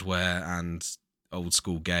modern hardware and old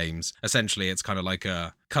school games. Essentially, it's kind of like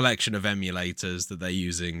a collection of emulators that they're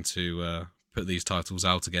using to put these titles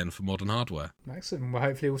out again for modern hardware. Excellent. Well,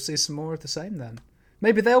 hopefully we'll see some more of the same then.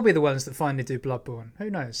 Maybe they'll be the ones that finally do Bloodborne. Who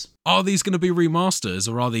knows? Are these going to be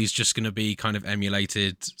remasters, or are these just going to be kind of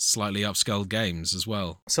emulated, slightly upscaled games as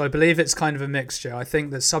well? So I believe it's kind of a mixture. I think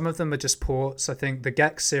that some of them are just ports. I think the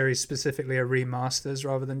Gex series specifically are remasters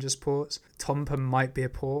rather than just ports. Tomba might be a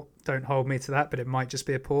port. Don't hold me to that, but it might just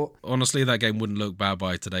be a port. Honestly, that game wouldn't look bad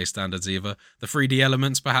by today's standards either. The 3D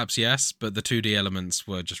elements, perhaps, yes, but the 2D elements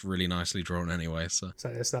were just really nicely drawn anyway. So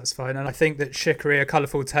yes, that's fine. And I think that Chicory, A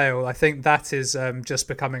Colourful Tale, I think that is just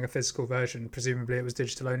becoming a physical version. Presumably it was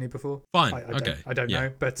digital only before. Fine, okay. I don't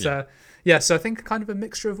know. But so I think kind of a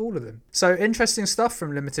mixture of all of them. So interesting stuff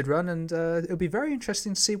from Limited Run, and it'll be very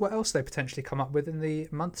interesting to see what else they potentially come up with in the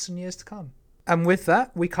months and years to come. And with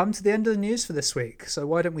that, we come to the end of the news for this week. So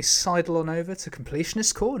why don't we sidle on over to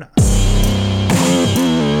Completionist Corner?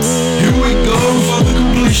 Here we go for the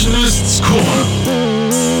Completionist's Corner.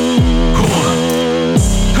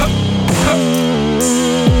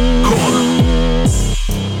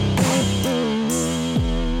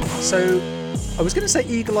 So I was going to say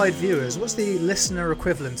eagle-eyed viewers. What's the listener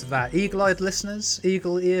equivalent of that? Eagle-eyed listeners?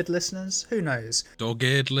 Eagle-eared listeners? Who knows?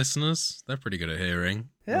 dog-eared listeners, they're pretty good at hearing.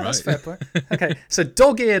 Yeah, right? That's a fair point. Okay, so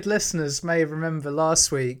dog-eared listeners may remember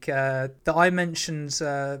last week that I mentioned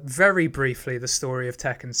very briefly the story of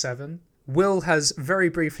Tekken 7. Will has very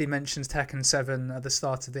briefly mentioned Tekken 7 at the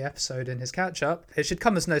start of the episode in his catch-up. It should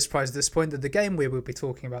come as no surprise at this point that the game we will be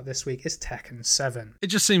talking about this week is Tekken 7. It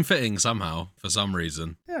just seemed fitting somehow, for some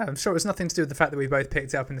reason. Yeah, I'm sure it was nothing to do with the fact that we both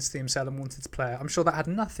picked it up in the Steam sale and wanted to play it. I'm sure that had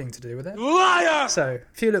nothing to do with it. Liar! So,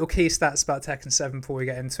 a few little key stats about Tekken 7 before we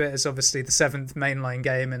get into it. It's obviously the 7th mainline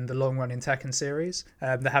game in the long-running Tekken series.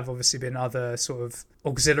 There have obviously been other sort of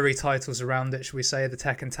auxiliary titles around it, should we say, the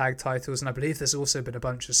Tekken Tag titles, and I believe there's also been a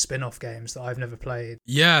bunch of spin-off games that I've never played.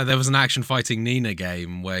 Yeah, there was an action fighting Nina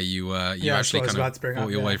game where you actually kind of fought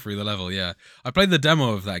your way through the level. Yeah, I played the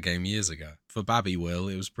demo of that game years ago for Babby Will.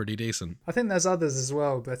 It was pretty decent. I think there's others as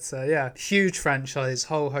well, but huge franchise,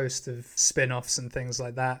 whole host of spin-offs and things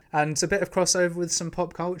like that, and a bit of crossover with some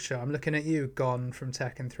pop culture. I'm looking at you, Gon from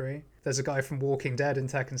Tekken 3. There's a guy from Walking Dead in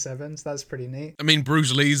Tekken 7, so that's pretty neat. I mean,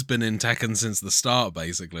 Bruce Lee's been in Tekken since the start,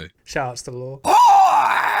 basically. Shoutouts to Law.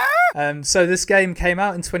 So this game came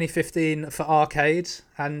out in 2015 for arcade,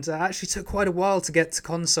 and actually took quite a while to get to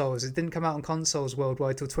consoles. It didn't come out on consoles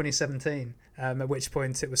worldwide till 2017, at which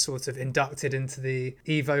point it was sort of inducted into the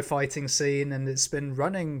Evo fighting scene, and it's been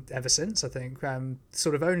running ever since, I think.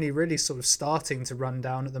 Sort of only really sort of starting to run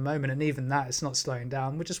down at the moment, and even that, it's not slowing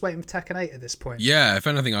down. We're just waiting for Tekken 8 at this point. Yeah, if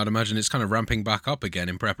anything, I'd imagine it's kind of ramping back up again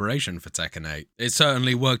in preparation for Tekken 8. It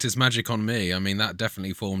certainly worked its magic on me. I mean, that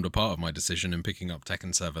definitely formed a part of my decision in picking up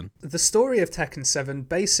Tekken 7. The story of Tekken 7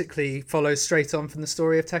 basically follows straight on from the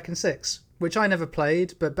story of Tekken 6, which I never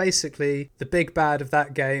played, but basically the big bad of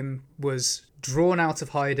that game was drawn out of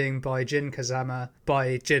hiding by Jin Kazama,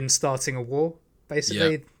 by Jin starting a war,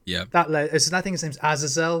 basically. Yeah. I think his name's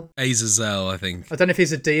Azazel. Azazel, I think. I don't know if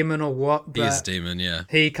he's a demon or what, but He is a demon, yeah.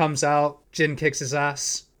 he comes out, Jin kicks his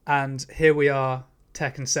ass, and here we are,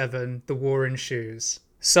 Tekken 7, the war ensues.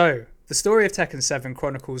 So, the story of Tekken 7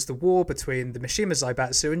 chronicles the war between the Mishima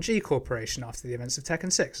Zaibatsu and G Corporation after the events of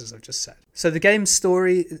Tekken 6, as I've just said. So the game's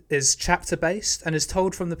story is chapter-based and is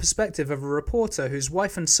told from the perspective of a reporter whose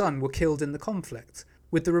wife and son were killed in the conflict,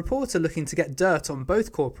 with the reporter looking to get dirt on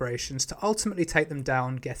both corporations to ultimately take them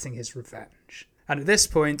down, getting his revenge. And at this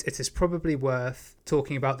point, it is probably worth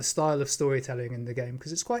talking about the style of storytelling in the game,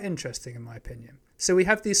 because it's quite interesting in my opinion. So we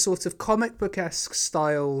have these sort of comic book-esque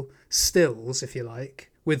style stills, if you like,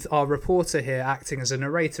 with our reporter here acting as a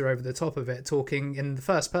narrator over the top of it, talking in the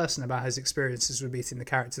first person about his experiences with meeting the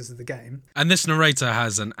characters of the game. And this narrator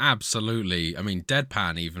has an absolutely,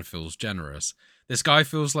 deadpan even feels generous. This guy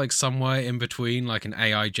feels like somewhere in between like an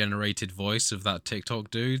AI-generated voice of that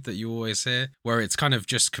TikTok dude that you always hear, where it's kind of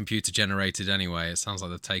just computer-generated anyway. It sounds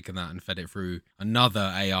like they've taken that and fed it through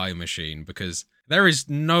another AI machine, because there is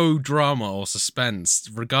no drama or suspense,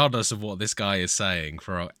 regardless of what this guy is saying,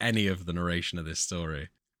 for any of the narration of this story.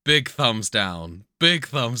 Big thumbs down. Big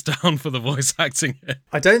thumbs down for the voice acting here.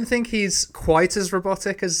 I don't think he's quite as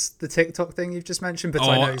robotic as the TikTok thing you've just mentioned, but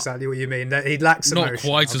I know exactly what you mean. He lacks emotion. Not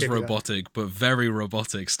quite as robotic, but very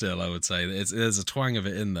robotic still, I would say. There's a twang of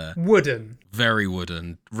it in there. Wooden. Very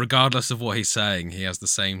wooden. Regardless of what he's saying, he has the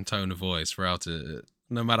same tone of voice throughout it.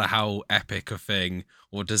 No matter how epic a thing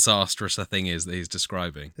or disastrous a thing is that he's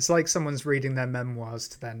describing. It's like someone's reading their memoirs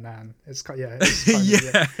to their nan. It's I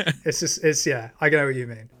know what you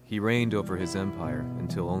mean. He reigned over his empire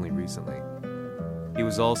until only recently. He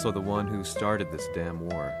was also the one who started this damn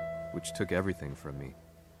war, which took everything from me.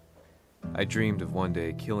 I dreamed of one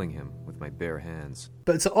day killing him with my bare hands.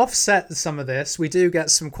 But to offset some of this, we do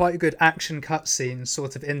get some quite good action cutscenes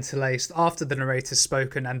sort of interlaced after the narrator's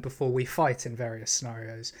spoken and before we fight in various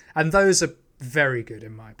scenarios. And those are very good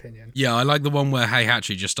in my opinion. Yeah, I like the one where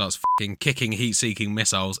Heihachi just starts fucking kicking heat-seeking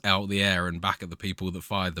missiles out the air and back at the people that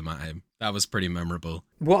fired them at him. That was pretty memorable.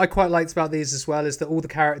 What I quite liked about these as well is that all the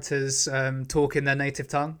characters talk in their native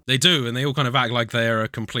tongue. They do, and they all kind of act like they are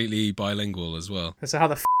completely bilingual as well. So how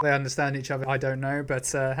the they understand each other, I don't know, but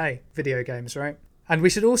hey, video games, right? And we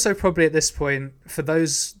should also probably at this point, for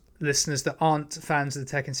those listeners that aren't fans of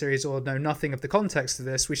the Tekken series or know nothing of the context of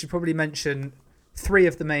this, we should probably mention 3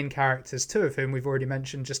 of the main characters, 2 of whom we've already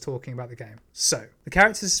mentioned just talking about the game. So, the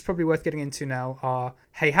characters it's probably worth getting into now are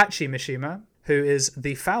Heihachi Mishima, who is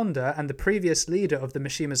the founder and the previous leader of the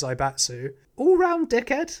Mishima Zaibatsu. All-round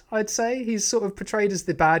dickhead, I'd say. He's sort of portrayed as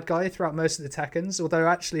the bad guy throughout most of the Tekkens, although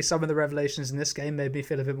actually some of the revelations in this game made me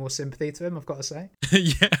feel a bit more sympathy to him, I've got to say.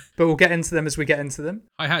 Yeah. But we'll get into them as we get into them.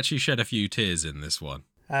 Heihachi shed a few tears in this one.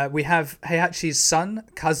 We have Heihachi's son,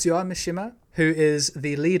 Kazuya Mishima, who is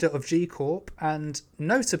the leader of G-Corp and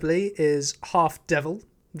notably is half devil.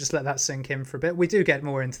 Just let that sink in for a bit. We do get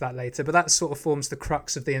more into that later, but that sort of forms the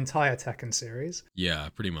crux of the entire Tekken series. Yeah,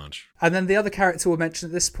 pretty much. And then the other character we'll mention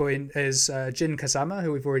at this point is Jin Kazama,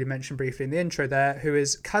 who we've already mentioned briefly in the intro there, who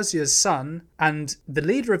is Kazuya's son and the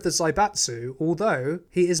leader of the Zaibatsu, although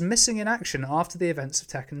he is missing in action after the events of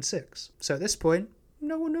Tekken 6. So at this point,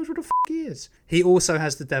 no one knows what the f*** he is. He also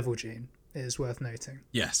has the devil gene, it is worth noting.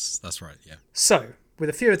 Yes, that's right, yeah. So, with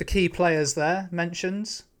a few of the key players there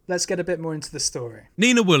mentioned, let's get a bit more into the story.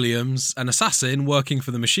 Nina Williams, an assassin working for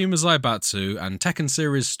the Mishima Zaibatsu and Tekken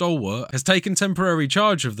series stalwart, has taken temporary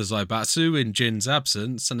charge of the Zaibatsu in Jin's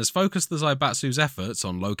absence and has focused the Zaibatsu's efforts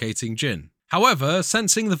on locating Jin. However,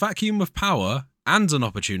 sensing the vacuum of power and an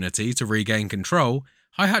opportunity to regain control,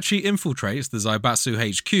 Heihachi infiltrates the Zaibatsu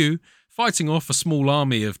HQ, fighting off a small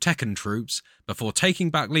army of Tekken troops before taking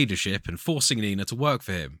back leadership and forcing Nina to work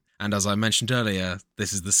for him. And as I mentioned earlier,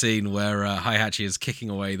 this is the scene where Heihachi is kicking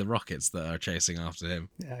away the rockets that are chasing after him.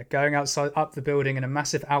 Yeah, going outside up the building in a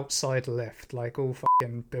massive outside lift, like all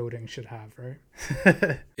fucking buildings should have,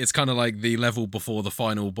 right? It's kind of like the level before the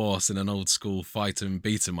final boss in an old school fight and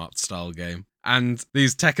beat 'em up style game. And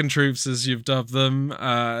these Tekken troops, as you've dubbed them,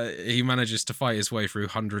 he manages to fight his way through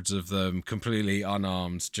hundreds of them completely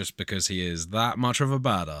unarmed just because he is that much of a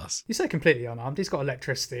badass. You say completely unarmed, he's got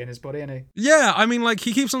electricity in his body, hasn't he? Yeah, I mean, like,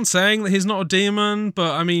 he keeps on saying that he's not a demon,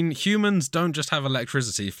 but I mean, humans don't just have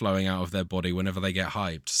electricity flowing out of their body whenever they get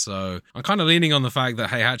hyped. So I'm kind of leaning on the fact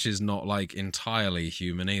that Heihachi's not, like, entirely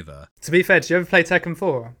human either. To be fair, did you ever play Tekken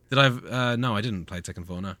 4? Did I? No, I didn't play Tekken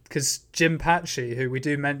 4, no. Because Jinpachi, who we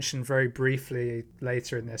do mention very briefly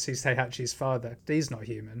later in this, he's Heihachi's father. He's not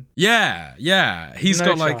human. Yeah. He's No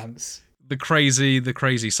got like chance. the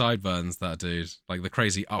crazy sideburns, that dude. Like the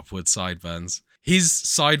crazy upward sideburns. His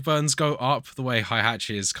sideburns go up the way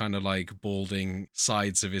Heihachi's kind of like balding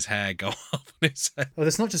sides of his hair go up on his head. Well,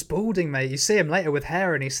 it's not just balding, mate. You see him later with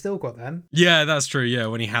hair and he's still got them. Yeah, that's true. Yeah,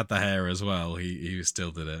 when he had the hair as well, he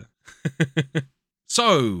still did it.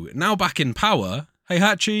 So, now back in power,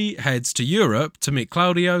 Heihachi heads to Europe to meet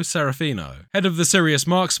Claudio Serafino, head of the Sirius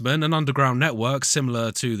Marksmen, an underground network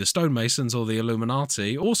similar to the Stonemasons or the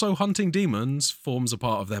Illuminati. Also, hunting demons forms a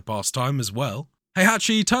part of their pastime as well.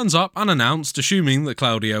 Heihachi turns up unannounced, assuming that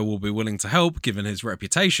Claudio will be willing to help given his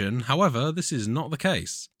reputation. However, this is not the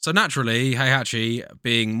case. So naturally, Heihachi,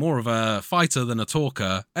 being more of a fighter than a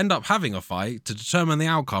talker, end up having a fight to determine the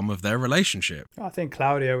outcome of their relationship. I think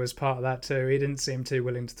Claudio was part of that too. He didn't seem too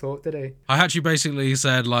willing to talk, did he? Heihachi basically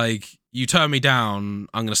said, like, you turn me down,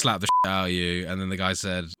 I'm going to slap the shit out of you. And then the guy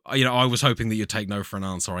said, you know, I was hoping that you'd take no for an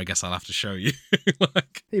answer. I guess I'll have to show you.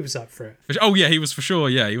 Like, He was up for it. oh, yeah, he was for sure.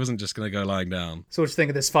 Yeah, he wasn't just going to go lying down. So what do you think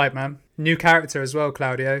of this fight, man? New character as well,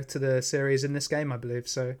 Claudio, to the series in this game, I believe.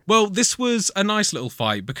 So Well, this was a nice little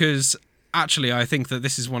fight because actually I think that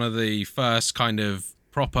this is one of the first kind of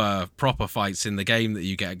proper fights in the game that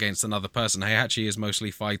you get against another person. Heihachi is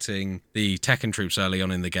mostly fighting the Tekken troops early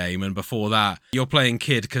on in the game, and before that, you're playing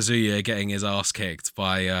Kid Kazuya getting his ass kicked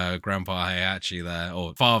by Grandpa Heihachi there,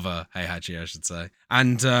 or Father Heihachi, I should say.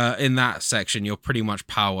 And in that section, you're pretty much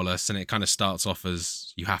powerless, and it kind of starts off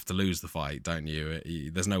as you have to lose the fight, don't you?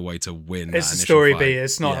 There's no way to win. it's that a initial story fight. beat.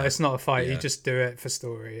 It's not. Yeah. It's not a fight. Yeah. You just do it for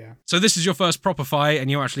story. Yeah. So this is your first proper fight,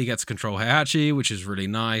 and you actually get to control Heihachi, which is really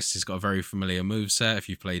nice. He's got a very familiar moveset if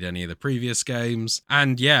you've played any of the previous games.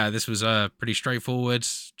 And yeah, this was pretty straightforward,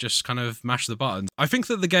 just kind of mash the buttons. I think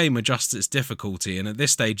that the game adjusts its difficulty, and at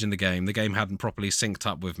this stage in the game hadn't properly synced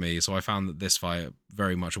up with me, so I found that this fight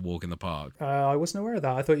very much a walk in the park. I wasn't aware of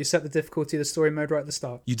that. I thought you set the difficulty of the story mode right at the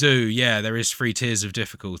start. You do, yeah, there is 3 tiers of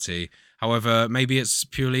difficulty. However, maybe it's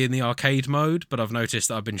purely in the arcade mode, but I've noticed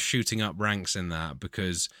that I've been shooting up ranks in that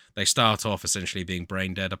because they start off essentially being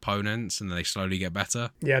brain dead opponents and then they slowly get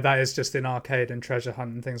better. Yeah, that is just in arcade and treasure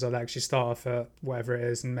hunt and things like that. Actually start off at whatever it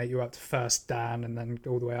is and make you up to first Dan and then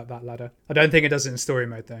all the way up that ladder. I don't think it does it in story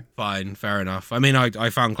mode though. Fine, fair enough. I mean, I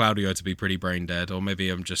found Claudio to be pretty brain dead, or maybe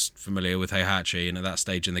I'm just familiar with Heihachi, and at that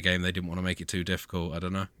stage in the game they didn't want to make it too difficult. I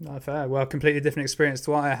don't know. Not fair. Well, completely different experience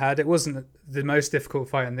to what I had. It wasn't the most difficult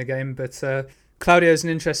fight in the game, but Claudio's an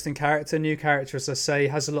interesting character, new character, as I say. He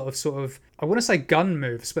has a lot of sort of, I want to say gun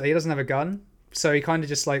moves, but he doesn't have a gun. So he kind of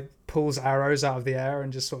just like pulls arrows out of the air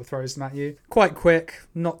and just sort of throws them at you. Quite quick,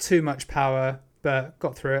 not too much power, but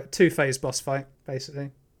got through it. 2-phase boss fight,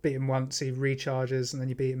 basically. Beat him once, he recharges, and then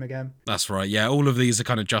you beat him again. That's right, yeah. All of these are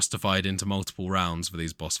kind of justified into multiple rounds for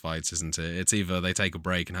these boss fights, isn't it? It's either they take a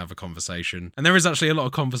break and have a conversation. And there is actually a lot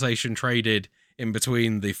of conversation traded in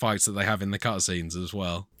between the fights that they have in the cutscenes as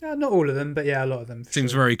well. Yeah, not all of them, but yeah, a lot of them.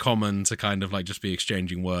 Seems very common to kind of like just be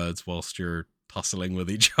exchanging words whilst you're tussling with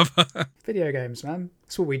each other. Video games, man.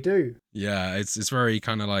 That's what we do. Yeah, it's very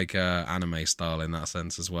kind of like anime style in that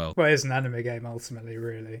sense as well. Well, it is an anime game, ultimately,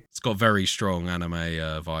 really. It's got very strong anime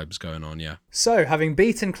vibes going on, yeah. So, having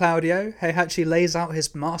beaten Claudio, Heihachi lays out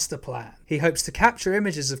his master plan. He hopes to capture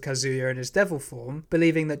images of Kazuya in his devil form,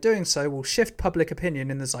 believing that doing so will shift public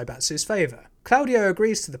opinion in the Zaibatsu's favour. Claudio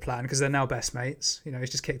agrees to the plan because they're now best mates. You know,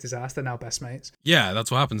 he's just kicked his ass, they're now best mates. Yeah,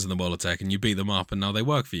 that's what happens in the world of Tekken. You beat them up and now they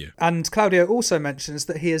work for you. And Claudio also mentions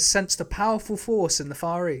that he has sensed a powerful force in the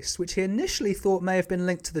Far East, which he initially thought may have been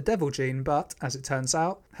linked to the Devil Gene, but, as it turns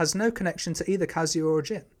out, has no connection to either Kazuya or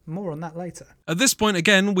Jin. More on that later. At this point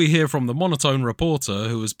again, we hear from the monotone reporter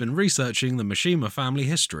who has been researching the Mishima family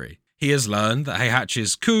history. He has learned that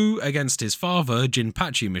Heihachi's coup against his father,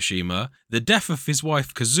 Jinpachi Mishima, the death of his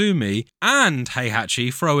wife Kazumi, and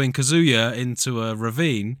Heihachi throwing Kazuya into a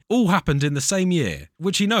ravine all happened in the same year,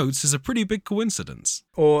 which he notes is a pretty big coincidence.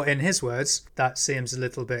 Or, in his words, that seems a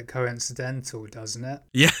little bit coincidental, doesn't it?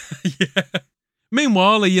 Yeah, yeah.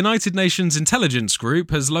 Meanwhile, a United Nations intelligence group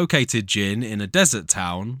has located Jin in a desert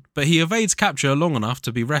town, but he evades capture long enough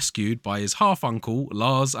to be rescued by his half-uncle,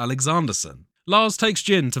 Lars Alexanderson. Lars takes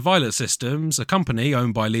Jin to Violet Systems, a company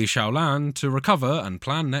owned by Li Xiaolan, to recover and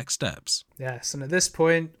plan next steps. Yes, and at this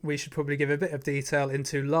point, we should probably give a bit of detail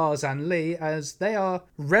into Lars and Li, as they are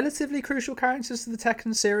relatively crucial characters to the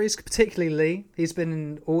Tekken series, particularly Li. He's been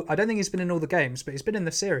in all, I don't think he's been in all the games, but he's been in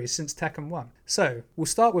the series since Tekken 1. So, we'll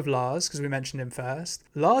start with Lars, because we mentioned him first.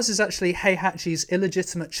 Lars is actually Heihachi's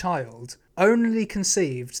illegitimate child, only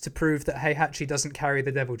conceived to prove that Heihachi doesn't carry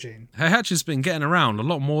the Devil Gene. Heihachi's been getting around a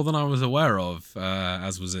lot more than I was aware of,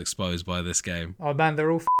 as was exposed by this game. Oh man, they're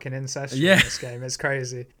all fucking incestuous in this game. It's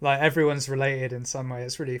crazy. Like, everyone's related in some way.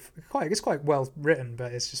 It's really quite well written,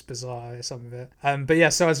 but it's just bizarre, some of it. But yeah,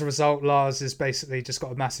 so as a result, Lars has basically just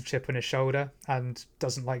got a massive chip on his shoulder and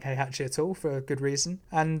doesn't like Heihachi at all for a good reason.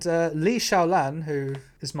 And Li Xiaolan, who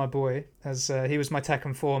is my boy, as he was my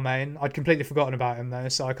Tekken 4 main. I'd completely forgotten about him though,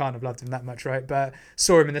 so I can't have loved him that much, right? But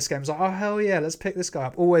saw him in this game, was like, oh hell yeah, let's pick this guy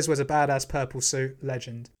up. Always wears a badass purple suit,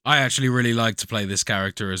 legend. I actually really like to play this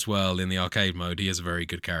character as well in the arcade mode. He is a very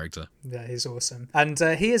good character. Yeah, he's awesome. And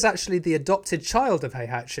he is actually the adopted child of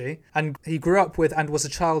Heihachi, and he grew up with and was a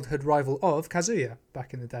childhood rival of Kazuya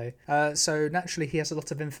back in the day. So naturally he has a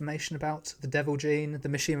lot of information about the Devil Gene, the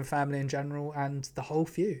Mishima family in general, and the whole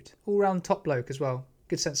feud. All round top bloke as well.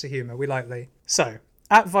 Good sense of humour, we like Lee. So,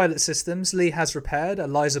 at Violet Systems, Lee has repaired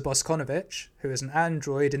Eliza Boskonovich, who is an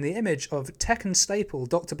android in the image of Tekken staple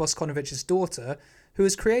Dr. Boskonovich's daughter, who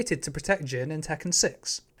was created to protect Jin in Tekken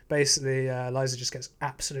 6. Basically, Eliza just gets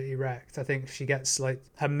absolutely wrecked. I think she gets, like,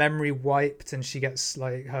 her memory wiped and she gets,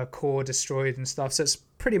 like, her core destroyed and stuff. So it's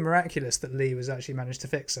pretty miraculous that Lee was actually managed to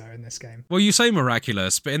fix her in this game. Well, you say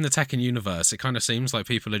miraculous, but in the Tekken universe, it kind of seems like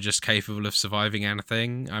people are just capable of surviving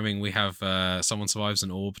anything. I mean, we have someone survives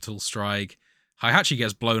an orbital strike. Heihachi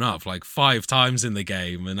gets blown up like 5 times in the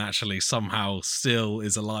game and actually somehow still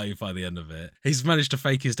is alive by the end of it. He's managed to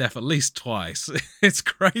fake his death at least twice. It's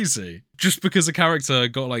crazy. Just because a character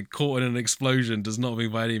got like caught in an explosion does not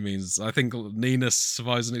mean by any means. I think Nina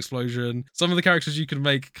survives an explosion. Some of the characters you can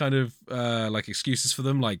make kind of like excuses for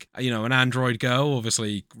them, like, you know, an android girl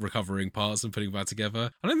obviously recovering parts and putting them back together.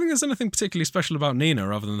 I don't think there's anything particularly special about Nina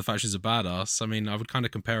other than the fact she's a badass. I mean, I would kind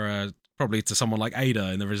of compare her probably to someone like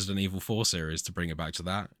Ada in the Resident Evil 4 series, to bring it back to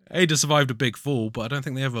that. Ada survived a big fall, but I don't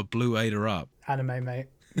think they ever blew Ada up. Anime, mate.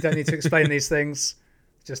 You don't need to explain these things.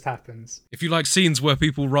 It just happens. If you like scenes where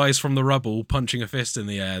people rise from the rubble, punching a fist in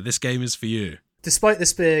the air, this game is for you. Despite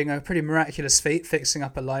this being a pretty miraculous feat, fixing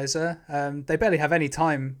up Eliza, they barely have any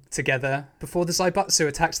time together before the Zaibatsu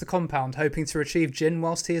attacks the compound, hoping to retrieve Jin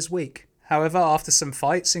whilst he is weak. However, after some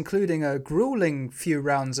fights, including a grueling few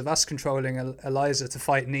rounds of us controlling Eliza to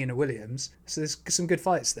fight Nina Williams, so there's some good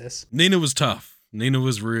fights this. Nina was tough. Nina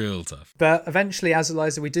was real tough. But eventually, as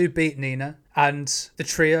Eliza, we do beat Nina, and the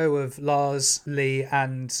trio of Lars, Lee,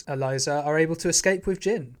 and Eliza are able to escape with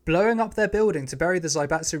Jin, blowing up their building to bury the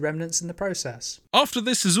Zaibatsu remnants in the process. After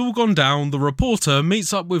this has all gone down, the reporter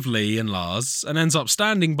meets up with Lee and Lars and ends up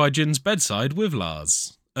standing by Jin's bedside with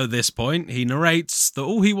Lars. At this point, he narrates that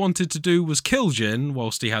all he wanted to do was kill Jin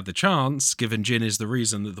whilst he had the chance, given Jin is the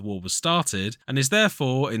reason that the war was started, and is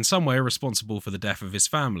therefore in some way responsible for the death of his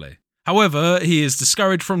family. However, he is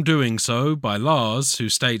discouraged from doing so by Lars, who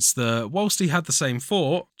states that whilst he had the same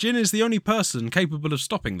thought, Jin is the only person capable of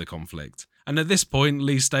stopping the conflict. And at this point,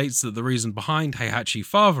 Lee states that the reason behind Heihachi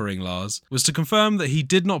fathering Lars was to confirm that he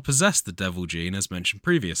did not possess the devil gene as mentioned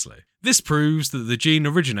previously. This proves that the gene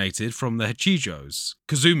originated from the Hachijos,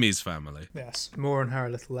 Kazumi's family. Yes, more on her a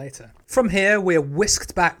little later. From here, we are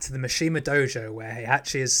whisked back to the Mishima Dojo where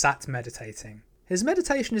Heihachi is sat meditating. His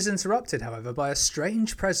meditation is interrupted, however, by a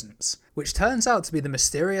strange presence, which turns out to be the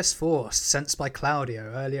mysterious force sensed by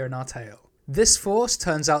Claudio earlier in our tale. This force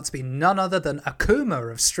turns out to be none other than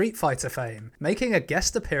Akuma of Street Fighter fame, making a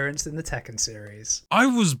guest appearance in the Tekken series. I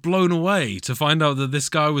was blown away to find out that this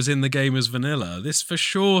guy was in the game as vanilla. This for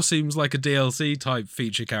sure seems like a DLC type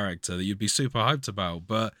feature character that you'd be super hyped about,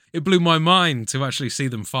 but it blew my mind to actually see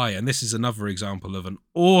them fight, and this is another example of an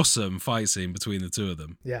awesome fight scene between the two of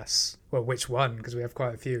them. Yes. Well, which one? Because we have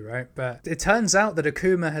quite a few, right? But it turns out that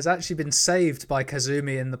Akuma has actually been saved by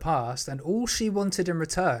Kazumi in the past, and all she wanted in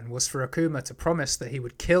return was for Akuma to promise that he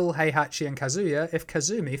would kill Heihachi and Kazuya if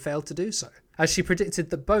Kazumi failed to do so, as she predicted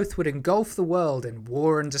that both would engulf the world in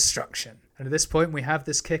war and destruction. And at this point, we have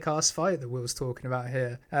this kick-ass fight that Will's talking about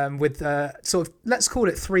here, with sort of, let's call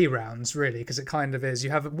it 3 rounds, really, because it kind of is. You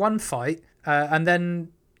have one fight, and then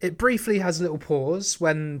it briefly has a little pause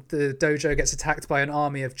when the dojo gets attacked by an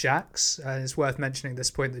army of jacks. It's worth mentioning at this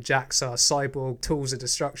point that jacks are cyborg tools of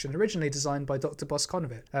destruction, originally designed by Dr.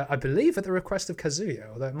 Bosconovit. I believe at the request of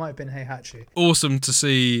Kazuya, although it might have been Heihachi. Awesome to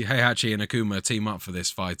see Heihachi and Akuma team up for this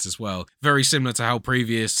fight as well. Very similar to how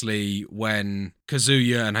previously when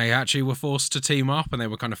Kazuya and Heihachi were forced to team up and they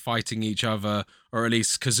were kind of fighting each other, or at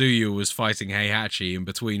least Kazuya was fighting Heihachi in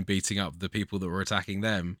between beating up the people that were attacking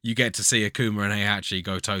them. You get to see Akuma and Heihachi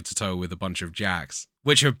go toe-to-toe with a bunch of jacks,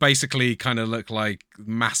 which have basically kind of look like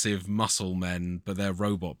massive muscle men, but they're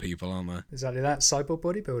robot people, aren't they? Exactly that, cyborg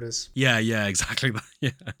bodybuilders. Yeah, exactly that,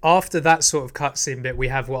 yeah. After that sort of cutscene bit, we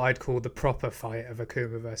have what I'd call the proper fight of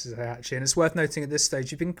Akuma versus Heihachi, and it's worth noting at this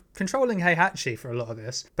stage, you've been controlling Heihachi for a lot of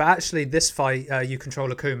this, but actually this fight, you control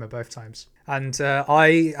Akuma both times. And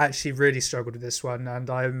I actually really struggled with this one, and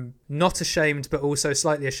I'm not ashamed, but also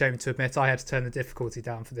slightly ashamed to admit I had to turn the difficulty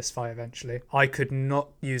down for this fight eventually. I could not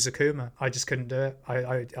use Akuma. I just couldn't do it.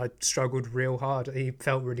 I struggled real hard. He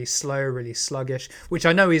felt really slow, really sluggish, which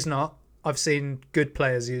I know he's not. I've seen good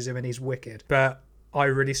players use him and he's wicked, but I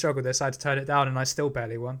really struggled with this. I had to turn it down and I still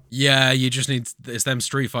barely won. Yeah, you just need... It's them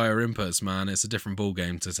Street Fighter inputs, man. It's a different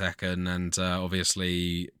ballgame to Tekken, and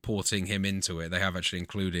obviously porting him into it, they have actually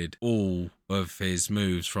included all of his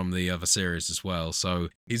moves from the other series as well. So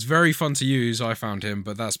he's very fun to use, I found him,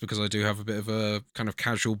 but that's because I do have a bit of a kind of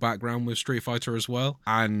casual background with Street Fighter as well.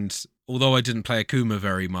 And although I didn't play Akuma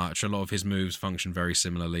very much, a lot of his moves function very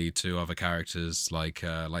similarly to other characters like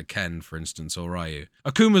Ken, for instance, or Ryu.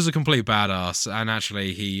 Akuma's a complete badass, and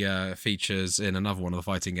actually he features in another one of the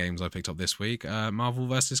fighting games I picked up this week, Marvel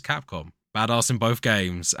vs. Capcom. Badass in both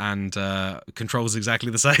games, and controls exactly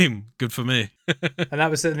the same. Good for me. And that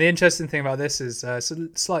was the interesting thing about this is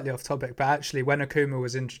slightly off topic, but actually when Akuma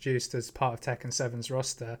was introduced as part of Tekken 7's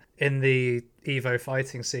roster, in the Evo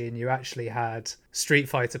fighting scene, you actually had Street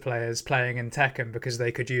Fighter players playing in Tekken because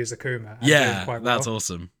they could use Akuma. Yeah, quite well. That's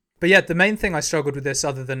awesome. But yeah, the main thing I struggled with this,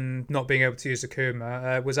 other than not being able to use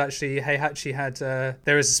Akuma, was actually Heihachi had...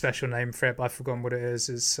 there is a special name for it, but I've forgotten what it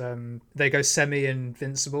is. They go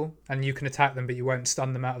semi-invincible, and you can attack them, but you won't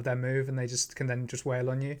stun them out of their move, and they can then just wail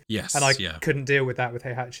on you. Yes, and I couldn't deal with that with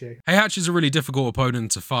Heihachi. Heihachi's a really difficult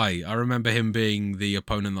opponent to fight. I remember him being the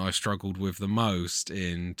opponent that I struggled with the most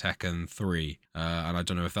in Tekken 3. And I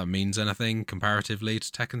don't know if that means anything comparatively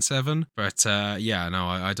to Tekken 7, but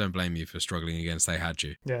I don't blame you for struggling against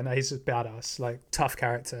Heihachi. Yeah, no, he's a badass, tough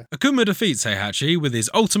character. Akuma defeats Heihachi with his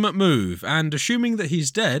ultimate move, and assuming that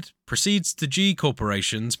he's dead, proceeds to G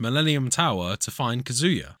Corporation's Millennium Tower to find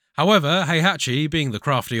Kazuya. However, Heihachi, being the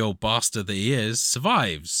crafty old bastard that he is,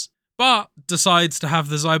 survives. but decides to have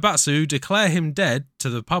the Zaibatsu declare him dead to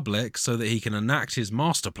the public so that he can enact his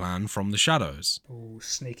master plan from the shadows. Oh,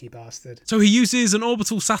 sneaky bastard. So he uses an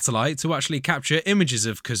orbital satellite to actually capture images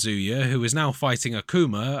of Kazuya, who is now fighting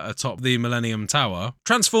Akuma atop the Millennium Tower,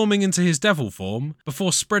 transforming into his devil form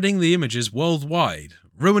before spreading the images worldwide,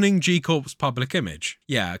 ruining G-Corp's public image.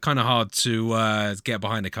 Yeah, kind of hard to get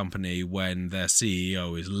behind a company when their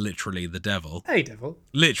CEO is literally the devil. Hey, devil.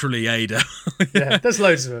 Literally a devil. Yeah, there's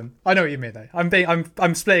loads of them. I know what you mean, though.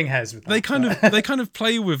 I'm splitting hairs with that. They kind of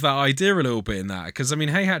play with that idea a little bit in that, because I mean,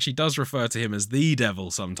 Heihachi does refer to him as the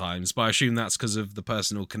devil sometimes, but I assume that's because of the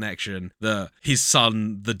personal connection that his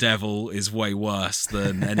son, the devil, is way worse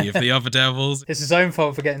than any of the other devils. It's his own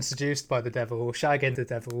fault for getting seduced by the devil, shagging the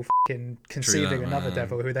devil, f***ing conceiving another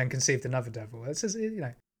devil, who then conceived another devil. It's just, you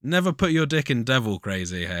know. Never put your dick in devil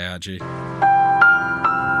crazy, Heihachi.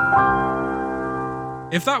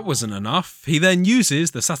 If that wasn't enough, he then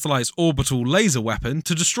uses the satellite's orbital laser weapon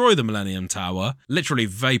to destroy the Millennium Tower, literally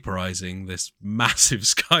vaporizing this massive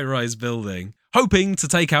skyrise building, hoping to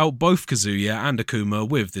take out both Kazuya and Akuma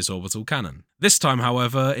with this orbital cannon. This time,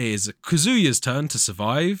 however, it is Kazuya's turn to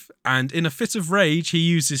survive, and in a fit of rage, he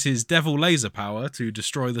uses his devil laser power to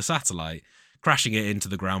destroy the satellite, crashing it into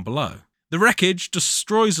the ground below. The wreckage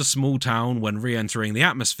destroys a small town when re-entering the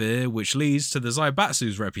atmosphere, which leads to the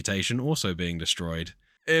Zaibatsu's reputation also being destroyed.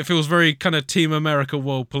 It feels very kind of Team America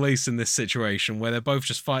World Police in this situation, where they're both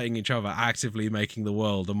just fighting each other, actively making the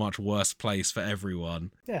world a much worse place for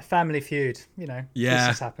everyone. Yeah, family feud, you know. Yeah.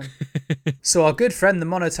 This has happened. So our good friend, the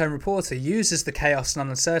monotone reporter, uses the chaos and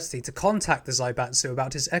uncertainty to contact the Zaibatsu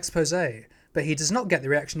about his expose, but he does not get the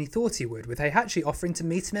reaction he thought he would, with Heihachi offering to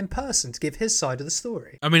meet him in person to give his side of the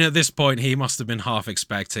story. I mean, at this point, he must have been half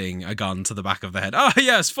expecting a gun to the back of the head. Ah,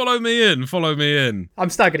 yes, follow me in. I'm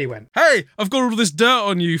staggered he went. Hey, I've got all this dirt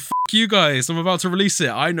on you, you guys, I'm about to release it,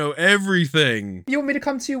 I know everything. You want me to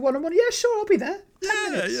come to you one-on-one? Yeah, sure, I'll be there.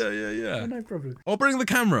 10 minutes. Yeah. Oh, no problem. I'll bring the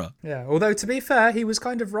camera. Yeah, although to be fair, he was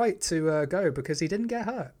kind of right to go because he didn't get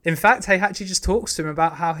hurt. In fact, Heihachi just talks to him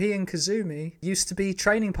about how he and Kazumi used to be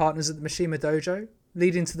training partners at the Mishima Dojo,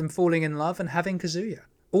 leading to them falling in love and having Kazuya.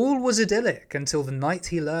 All was idyllic until the night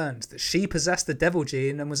he learned that she possessed the devil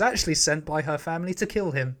gene and was actually sent by her family to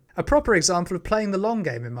kill him. A proper example of playing the long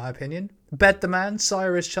game, in my opinion. Bed the man,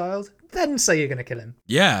 sire his child, then say you're going to kill him.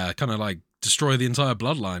 Yeah, kind of like destroy the entire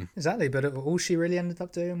bloodline. Exactly, but all she really ended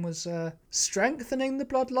up doing was strengthening the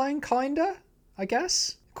bloodline, kinda, I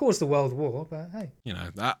guess. Caused the world war, but hey. You know,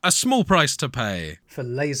 a small price to pay. For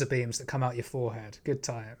laser beams that come out your forehead. Good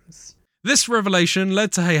times. This revelation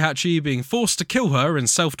led to Heihachi being forced to kill her in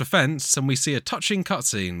self-defense, and we see a touching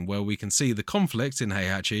cutscene where we can see the conflict in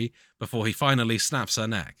Heihachi before he finally snaps her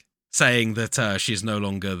neck, saying that she's no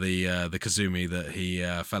longer the Kazumi that he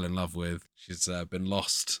fell in love with. She's been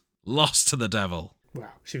lost to the devil. Wow,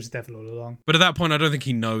 she was the devil all along. But at that point, I don't think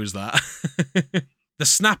he knows that. The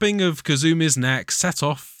snapping of Kazumi's neck set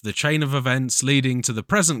off the chain of events leading to the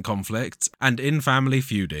present conflict and in-family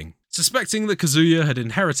feuding. Suspecting that Kazuya had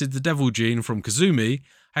inherited the devil gene from Kazumi,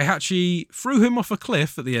 Heihachi threw him off a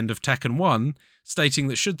cliff at the end of Tekken 1, stating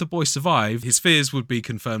that should the boy survive, his fears would be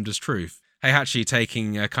confirmed as truth. Heihachi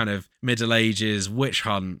taking a kind of Middle Ages witch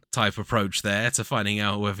hunt type approach there to finding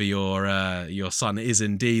out whether your son is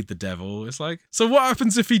indeed the devil. It's like, so what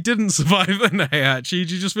happens if he didn't survive then, Heihachi?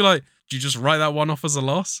 Do you just be like, do you just write that one off as a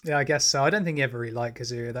loss? Yeah, I guess so. I don't think he ever really liked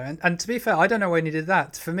Kazuya though. And to be fair, I don't know when he did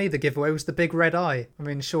that. For me, the giveaway was the big red eye. I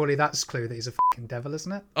mean, surely that's a clue that he's a fucking devil,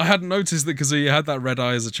 isn't it? I hadn't noticed that Kazuya had that red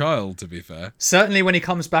eye as a child, to be fair. Certainly when he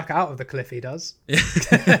comes back out of the cliff, he does.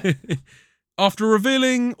 After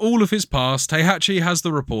revealing all of his past, Heihachi has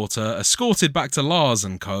the reporter escorted back to Lars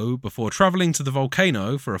and co. before travelling to the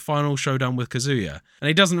volcano for a final showdown with Kazuya. And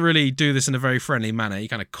he doesn't really do this in a very friendly manner. He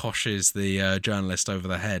kind of koshes the journalist over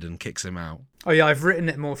the head and kicks him out. Oh yeah, I've written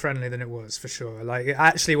it more friendly than it was, for sure. Like,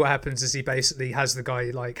 actually what happens is he basically has the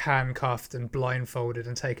guy, like, handcuffed and blindfolded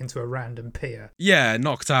and taken to a random pier. Yeah,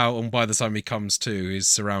 knocked out, and by the time he comes to, he's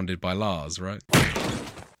surrounded by Lars, right?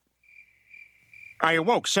 I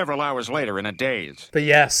awoke several hours later in a daze. But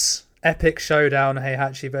yes, epic showdown,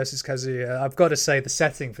 Heihachi versus Kazuya. I've got to say the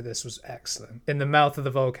setting for this was excellent. In the mouth of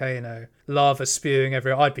the volcano, lava spewing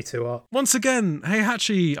everywhere. I'd be too hot. Once again,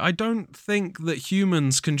 Heihachi, I don't think that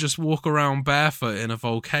humans can just walk around barefoot in a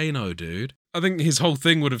volcano, dude. I think his whole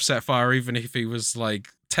thing would have set fire even if he was like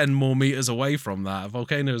 10 more meters away from that.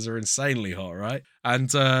 Volcanoes are insanely hot, right? And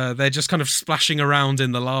they're just kind of splashing around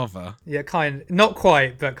in the lava. Yeah, not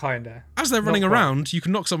quite, but kinda. As they're running around, you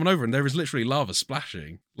can knock someone over and there is literally lava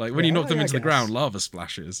splashing. Like when you knock them into the ground, lava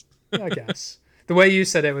splashes. Yeah, I guess. The way you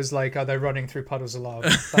said it was like, are they running through puddles of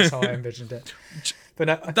lava? That's how I envisioned it. But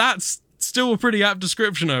no, That's still a pretty apt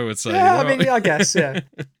description, I would say. yeah, I mean, I guess, yeah.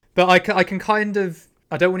 But I can kind of,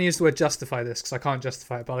 I don't want to use the word justify this because I can't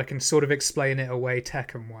justify it, but I can sort of explain it away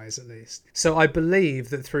Tekken-wise at least. So I believe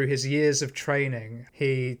that through his years of training,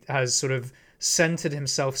 he has sort of centered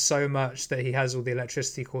himself so much that he has all the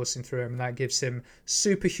electricity coursing through him, and that gives him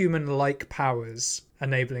superhuman-like powers,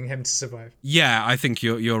 enabling him to survive. Yeah, I think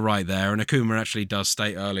you're right there. And Akuma actually does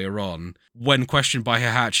state earlier on, when questioned by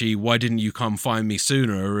Heihachi, why didn't you come find me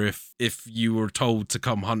sooner if you were told to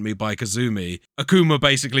come hunt me by Kazumi? Akuma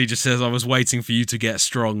basically just says, I was waiting for you to get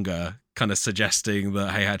stronger, kind of suggesting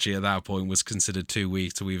that Heihachi at that point was considered too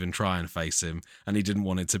weak to even try and face him, and he didn't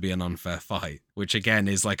want it to be an unfair fight, which again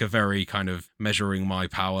is like a very kind of measuring my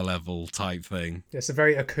power level type thing. It's a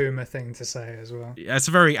very Akuma thing to say as well. Yeah, it's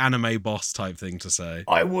a very anime boss type thing to say.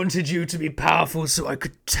 I wanted you to be powerful so I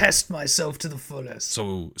could test myself to the fullest.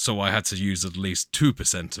 So I had to use at least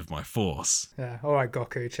 2% of my force. Yeah, alright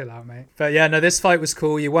Goku, chill out mate. But yeah, no, this fight was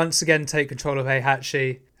cool. You once again take control of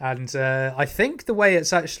Heihachi, and I think the way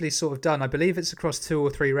it's actually sort of done, I believe it's across 2 or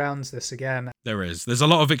 3 rounds this again. There's a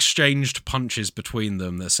lot of exchanged punches between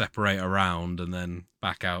them that separate around and then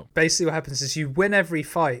back out. Basically what happens is you win every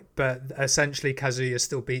fight, but essentially Kazuya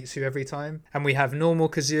still beats you every time. And we have normal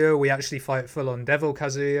Kazuya, we actually fight full-on Devil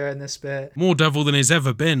Kazuya in this bit. More devil than he's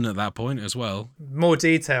ever been at that point as well. More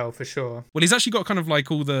detail for sure. Well, he's actually got kind of like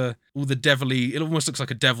all the devilly, it almost looks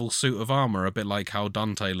like a devil suit of armor, a bit like how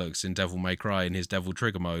Dante looks in Devil May Cry in his devil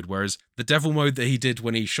trigger mode, whereas the devil mode that he did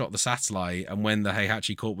when he shot the satellite and when the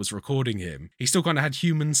Heihachi Corp was recording him, he still kind of had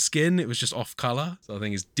human skin, it was just off color. So I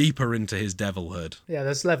think he's deeper into his devilhood. Yeah,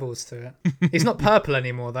 there's levels to it. He's not purple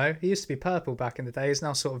anymore though. He used to be purple back in the day. He's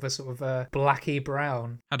now sort of a blacky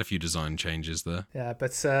brown. Had a few design changes there. Yeah,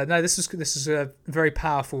 but no, this is a very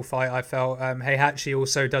powerful fight. I felt Heihachi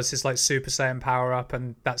also does his like Super Saiyan power up,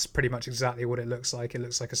 and that's pretty much exactly what it looks like. It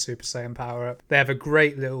looks like a Super Saiyan power up. They have a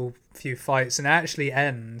great little few fights, and it actually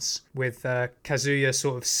ends with Kazuya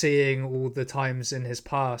sort of seeing all the times in his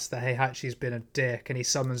past that Heihachi's been a dick, and he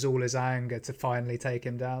summons all his anger to finally take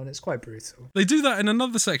him down. It's quite brutal. They do that in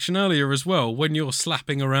another section earlier as well, when you're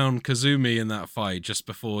slapping around Kazumi in that fight just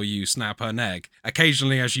before you snap her neck.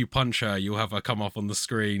 Occasionally as you punch her, you'll have her come up on the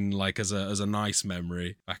screen like as a nice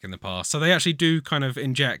memory back in the past. So they actually do kind of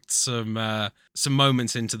inject some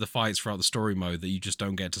moments into the fights throughout the story mode that you just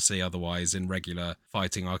don't get to see otherwise in regular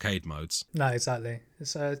fighting arcade modes. No, exactly.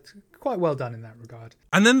 It's quite well done in that regard.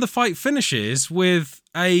 And then the fight finishes with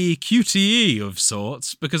a QTE of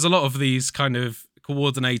sorts, because a lot of these kind of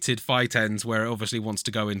coordinated fight ends where it obviously wants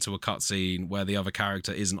to go into a cutscene where the other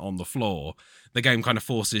character isn't on the floor, the game kind of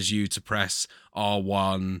forces you to press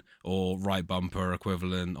R1 or right bumper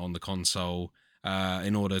equivalent on the console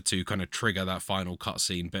in order to kind of trigger that final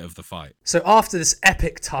cutscene bit of the fight. So after this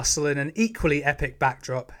epic tussle in an equally epic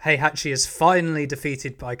backdrop, Heihachi is finally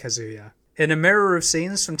defeated by Kazuya. In a mirror of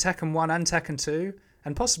scenes from Tekken 1 and Tekken 2,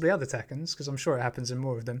 and possibly other Tekkens, because I'm sure it happens in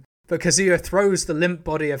more of them, but Kazuya throws the limp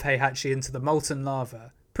body of Heihachi into the molten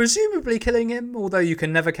lava, presumably killing him, although you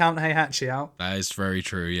can never count Heihachi out. That is very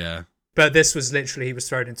true, yeah. But this was literally, he was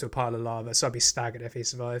thrown into a pile of lava, so I'd be staggered if he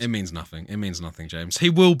survived. It means nothing. It means nothing, James. He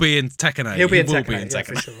will be in Tekken 8. He'll be in Tekken 8,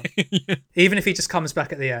 for sure. Yeah. Even if he just comes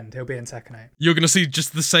back at the end, he'll be in Tekken 8. You're going to see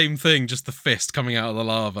just the same thing, just the fist coming out of the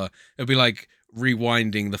lava. It'll be like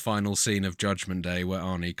rewinding the final scene of Judgment Day where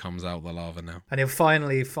Arnie comes out of the lava now. And he'll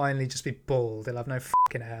finally just be bald. He'll have no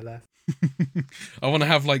fucking hair left. I want to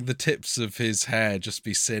have like the tips of his hair just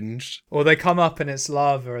be singed. Or they come up and it's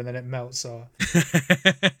lava and then it melts off.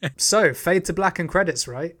 So, fade to black and credits,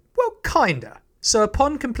 right? Well, kinda. So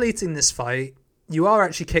upon completing this fight, you are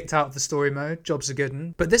actually kicked out of the story mode. Jobs are good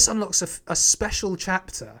 'un. But this unlocks a special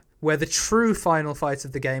chapter where the true final fight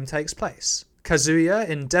of the game takes place. Kazuya,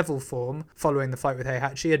 in devil form, following the fight with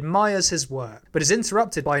Heihachi, admires his work, but is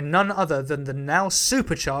interrupted by none other than the now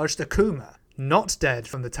supercharged Akuma, not dead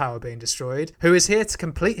from the tower being destroyed, who is here to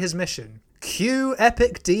complete his mission. Cue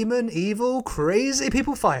epic demon, evil, crazy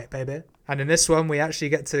people fight, baby. And in this one, we actually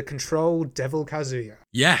get to control Devil Kazuya.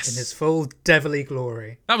 Yes. In his full devilly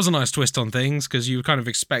glory. That was a nice twist on things, because you kind of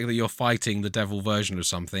expect that you're fighting the devil version of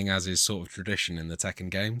something, as is sort of tradition in the Tekken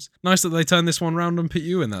games. Nice that they turned this one round and put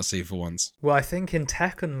you in that seat for once. Well, I think in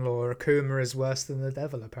Tekken lore, Akuma is worse than the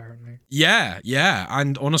devil, apparently. Yeah.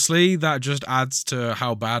 And honestly, that just adds to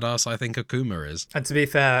how badass I think Akuma is. And to be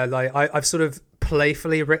fair, like I've sort of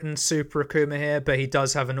playfully written Super Akuma here, but he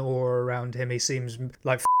does have an aura around him. He seems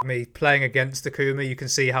like me. Playing against Akuma, you can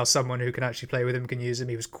see how someone who can actually play with him can use him.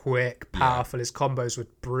 He was quick, powerful. His combos were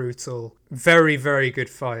brutal. Very, very good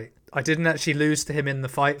fight. I didn't actually lose to him in the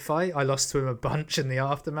fight. I lost to him a bunch in the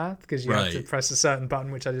aftermath because you have to Right. press a certain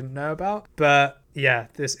button, which I didn't know about. But yeah,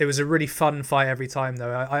 it was a really fun fight every time,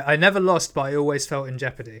 though. I never lost, but I always felt in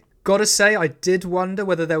jeopardy. Gotta say, I did wonder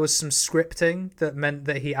whether there was some scripting that meant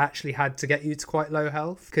that he actually had to get you to quite low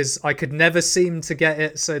health, because I could never seem to get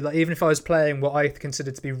it. So like, even if I was playing what I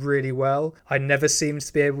considered to be really well, I never seemed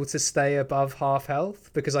to be able to stay above half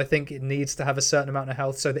health, because I think it needs to have a certain amount of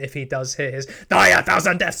health so that if he does hit his die a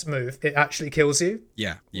thousand deaths move, it actually kills you.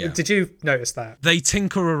 Yeah, yeah. Did you notice that? They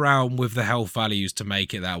tinker around with the health values to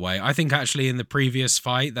make it that way. I think actually in the previous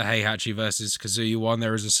fight, the Heihachi versus Kazuya one,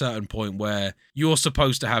 there is a certain point where you're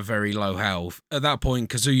supposed to have very low health. At that point,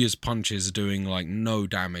 Kazuya's punches are doing like no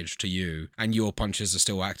damage to you, and your punches are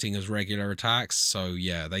still acting as regular attacks. So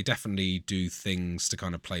yeah, they definitely do things to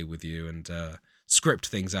kind of play with you and script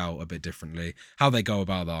things out a bit differently. How they go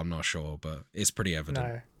about that, I'm not sure, but it's pretty evident.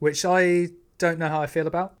 No. Which I don't know how I feel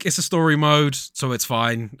about. It's a story mode, so it's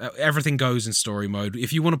fine. Everything goes in story mode.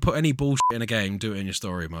 If you want to put any bullshit in a game, do it in your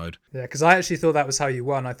story mode. Yeah, because I actually thought that was how you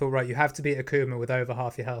won. I thought, right, you have to beat Akuma with over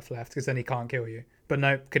half your health left, because then he can't kill you. But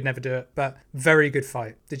no, could never do it. But very good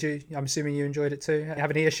fight. Did you? I'm assuming you enjoyed it too.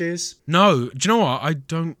 Have any issues? No, do you know what?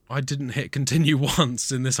 I didn't hit continue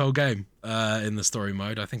once in this whole game. In the story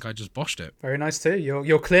mode, I think I just boshed it. Very nice too.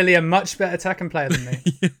 You're clearly a much better Tekken player than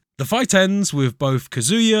me. The fight ends with both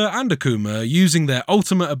Kazuya and Akuma using their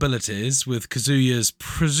ultimate abilities, with Kazuya's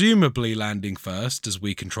presumably landing first as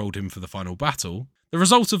we controlled him for the final battle. The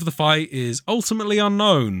result of the fight is ultimately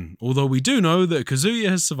unknown, although we do know that Kazuya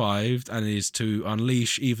has survived and is to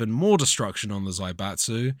unleash even more destruction on the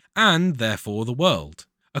Zaibatsu, and therefore the world.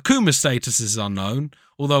 Akuma's status is unknown,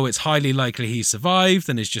 although it's highly likely he survived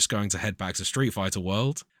and is just going to head back to Street Fighter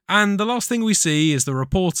World. And the last thing we see is the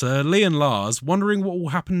reporter, Leon Lars, wondering what will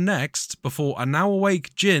happen next before a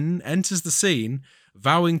now-awake Jin enters the scene,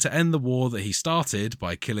 vowing to end the war that he started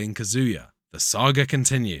by killing Kazuya. The saga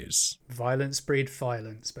continues. Violence breeds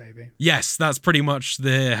violence, baby. Yes, that's pretty much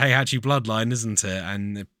the Heihachi bloodline, isn't it?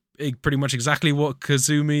 And pretty much exactly what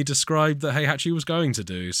Kazumi described that Heihachi was going to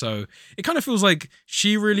do. So it kind of feels like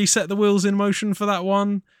she really set the wheels in motion for that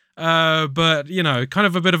one. But, you know, kind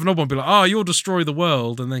of a bit of an odd one. Be like, oh, you'll destroy the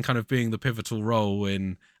world. And then kind of being the pivotal role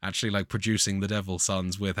in actually like producing the Devil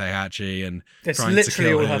Sons with Heihachi and it's trying literally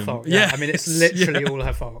to kill all him. her fault. Yeah, I mean, it's literally yeah. all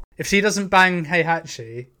her fault. If she doesn't bang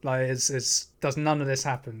Heihachi, like, does none of this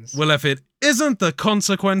happens. Well, if it isn't the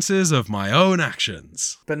consequences of my own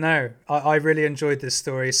actions. But no, I really enjoyed this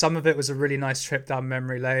story. Some of it was a really nice trip down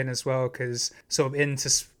memory lane as well, because sort of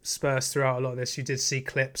interspersed throughout a lot of this, you did see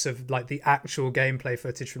clips of like the actual gameplay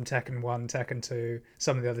footage from Tekken 1, Tekken 2,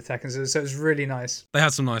 some of the other Tekkens. So it was really nice. They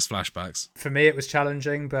had some nice flashbacks. For me, it was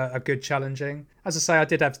challenging, but a good challenging. As I say, I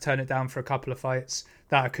did have to turn it down for a couple of fights.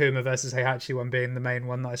 That Akuma versus Heihachi one being the main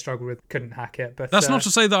one that I struggled with. Couldn't hack it. But that's not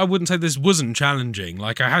to say that I wouldn't say this wasn't challenging.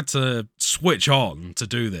 Like, I had to switch on to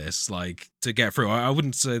do this, like, to get through. I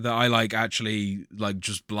wouldn't say that I, like, actually, like,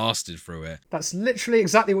 just blasted through it. That's literally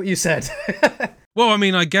exactly what you said. Well, I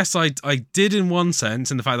mean, I guess I did in one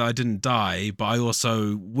sense, in the fact that I didn't die, but I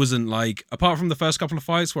also wasn't, like, apart from the first couple of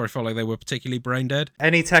fights where I felt like they were particularly brain dead.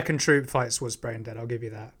 Any Tekken Troop fights was brain dead, I'll give you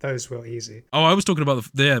that. Those were easy. Oh, I was talking about,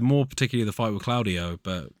 more particularly the fight with Claudio,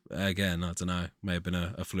 but again, I don't know, may have been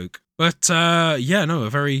a fluke. But, a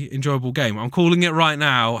very enjoyable game. I'm calling it right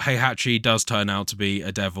now. Heihachi does turn out to be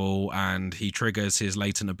a devil, and he triggers his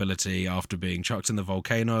latent ability after being chucked in the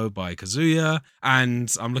volcano by Kazuya,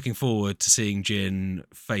 and I'm looking forward to seeing Jin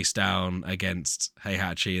face down against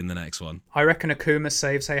Heihachi in the next one. I reckon Akuma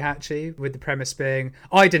saves Heihachi, with the premise being,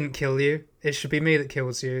 I didn't kill you, it should be me that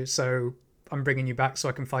kills you, so I'm bringing you back so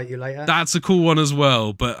I can fight you later. That's a cool one as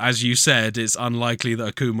well, but as you said, it's unlikely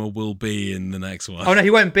that Akuma will be in the next one. Oh no, he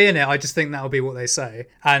won't be in it, I just think that'll be what they say.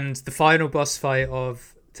 And the final boss fight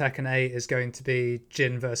of Tekken 8 is going to be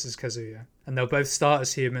Jin versus Kazuya. And they'll both start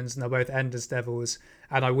as humans and they'll both end as devils,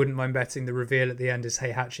 and I wouldn't mind betting the reveal at the end is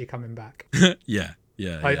Heihachi coming back. Yeah.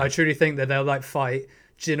 I truly think that they'll like fight,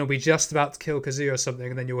 Jin will be just about to kill Kazuya or something,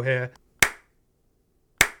 and then you'll hear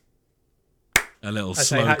a little as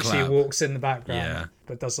slow Heihachi clap. walks in the background, Yeah.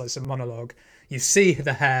 but does like some monologue. You see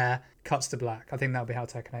the hair, cuts to black. I think that'll be how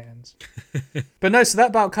Tekken 8 ends. But no, so that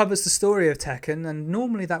about covers the story of Tekken, and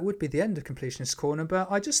normally that would be the end of Completionist Corner,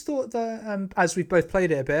 but I just thought that as we've both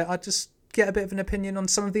played it a bit, I just get a bit of an opinion on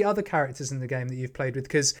some of the other characters in the game that you've played with,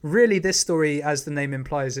 because really this story, as the name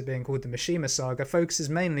implies, it being called the Mishima Saga, focuses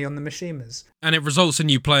mainly on the Mishimas. And it results in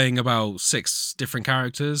you playing about 6 different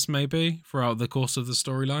characters, maybe, throughout the course of the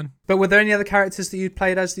storyline. But were there any other characters that you'd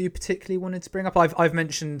played as that you particularly wanted to bring up? I've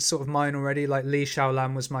mentioned sort of mine already, like Li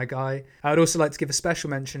Xiaolan was my guy. I would also like to give a special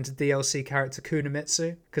mention to DLC character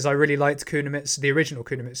Kunomitsu, because I really liked Kunomitsu, the original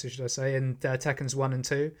Kunomitsu, should I say, in Tekken's 1 and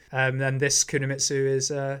 2. And this Kunomitsu is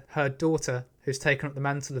her daughter, who's taken up the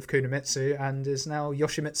mantle of Kunomitsu and is now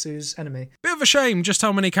Yoshimitsu's enemy. Bit of a shame just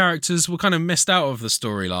how many characters were kind of missed out of the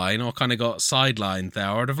storyline or kind of got sidelined there.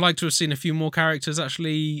 I'd have liked to have seen a few more characters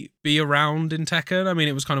actually be around in Tekken. I mean,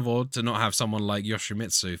 it was kind of odd to not have someone like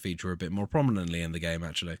Yoshimitsu feature a bit more prominently in the game,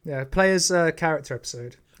 actually. Yeah, player's character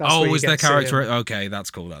episode. Is their character? Okay, that's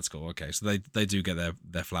cool. Okay, so they do get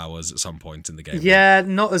their flowers at some point in the game. Yeah,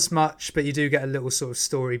 not as much, but you do get a little sort of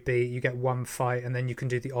story beat. You get one fight, and then you can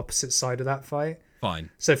do the opposite side of that fight.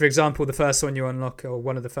 Fine. So, for example, the first one you unlock, or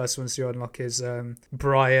one of the first ones you unlock, is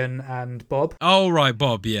Brian and Bob. Oh, right,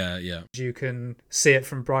 Bob, yeah. You can see it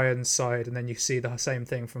from Brian's side, and then you see the same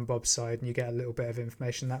thing from Bob's side, and you get a little bit of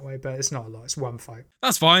information that way, but it's not a lot. It's one fight.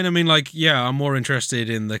 That's fine. I mean, I'm more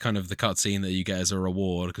interested in the kind of the cutscene that you get as a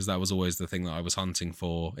reward, because that was always the thing that I was hunting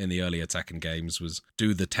for in the earlier Tekken games, was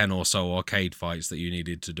do the 10 or so arcade fights that you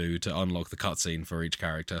needed to do to unlock the cutscene for each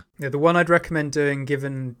character. Yeah, the one I'd recommend doing,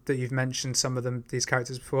 given that you've mentioned some of these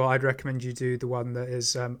characters before, I'd recommend you do the one that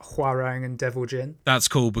is Hwoarang and Devil Jin. That's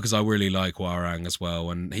cool, because I really like Hwoarang as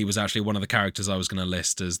well, and he was actually one of the characters I was going to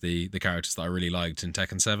list as the characters that I really liked in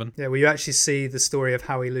Tekken 7. Yeah, well, you actually see the story of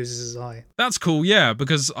how he loses his eye. That's cool, yeah,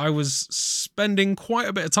 because I was spending quite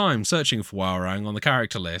a bit of time searching for Hwoarang on the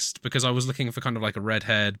character list, because I was looking for kind of like a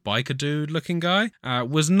red-haired biker dude looking guy.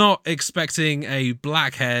 Was not expecting a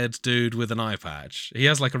black-haired dude with an eye patch. He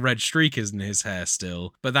has like a red streak in his hair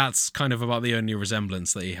still, but that's kind of about the only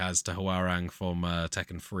resemblance that he has to Hwoarang from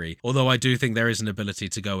Tekken 3. Although I do think there is an ability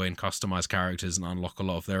to go in, customize characters, and unlock a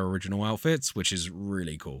lot of their original outfits, which is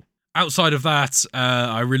really cool. Outside of that,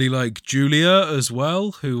 I really like Julia as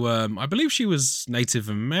well, who I believe she was Native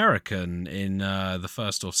American in the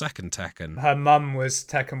first or second Tekken. Her mum was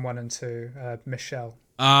Tekken 1 and 2, Michelle.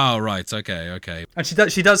 Oh, right, okay. And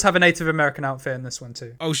she does have a Native American outfit in this one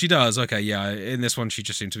too. Oh, she does? Okay, yeah. In this one, she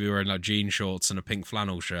just seemed to be wearing like jean shorts and a pink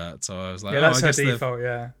flannel shirt. So I was like, yeah, that's I her guess default,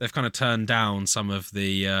 yeah. They've kind of turned down some of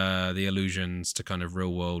the allusions to kind of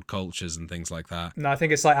real-world cultures and things like that. No, I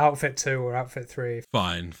think it's like Outfit 2 or Outfit 3.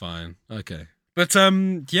 Fine, okay. But,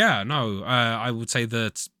 I would say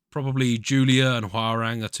that probably Julia and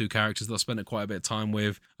Hwoarang are 2 characters that I spent quite a bit of time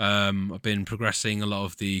with. I've been progressing a lot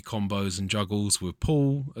of the combos and juggles with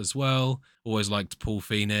Paul as well. Always liked Paul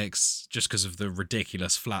Phoenix just because of the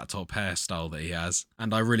ridiculous flat top hairstyle that he has.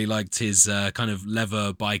 And I really liked his kind of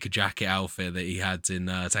leather biker jacket outfit that he had in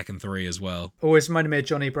Tekken 3 as well. Always reminded me of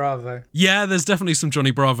Johnny Bravo. Yeah, there's definitely some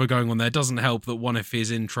Johnny Bravo going on there. It doesn't help that one of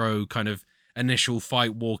his intro kind of initial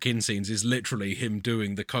fight walk-in scenes is literally him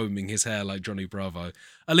doing the combing his hair like Johnny Bravo.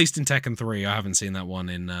 At least in Tekken 3. I haven't seen that one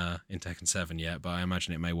in Tekken 7 yet, but I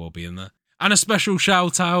imagine it may well be in there. And a special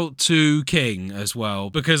shout out to King as well,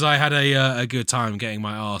 because I had a good time getting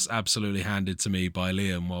my arse absolutely handed to me by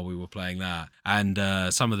Liam while we were playing that. And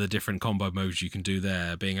some of the different combo moves you can do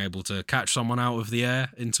there, being able to catch someone out of the air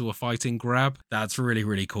into a fighting grab, that's really,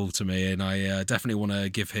 really cool to me. And I definitely want to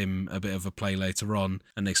give him a bit of a play later on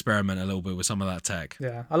and experiment a little bit with some of that tech.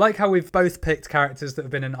 Yeah, I like how we've both picked characters that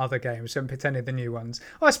have been in other games. We haven't picked any of the new ones.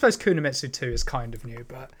 Well, I suppose Kunomitsu 2 is kind of new,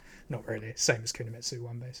 but not really. Same as Kunomitsu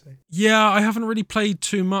 1, basically. Yeah, I haven't really played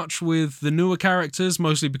too much with the newer characters,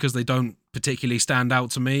 mostly because they don't particularly stand out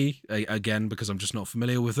to me, again, because I'm just not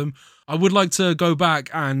familiar with them. I would like to go back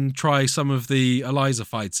and try some of the Eliza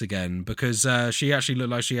fights again, because she actually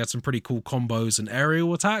looked like she had some pretty cool combos and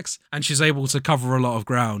aerial attacks, and she's able to cover a lot of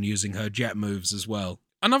ground using her jet moves as well.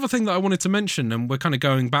 Another thing that I wanted to mention, and we're kind of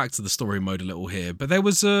going back to the story mode a little here, but there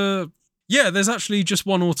was there's actually just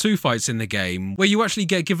 1 or 2 fights in the game where you actually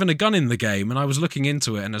get given a gun in the game, and I was looking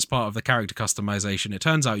into it, and as part of the character customization, it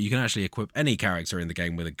turns out you can actually equip any character in the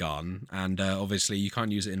game with a gun, and obviously you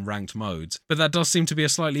can't use it in ranked modes, but that does seem to be a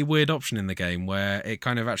slightly weird option in the game where it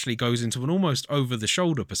kind of actually goes into an almost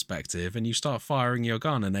over-the-shoulder perspective, and you start firing your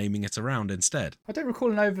gun and aiming it around instead. I don't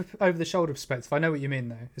recall an over-the-shoulder perspective. I know what you mean,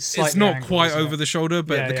 though. It's not quite over the shoulder,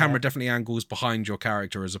 but the camera definitely angles behind your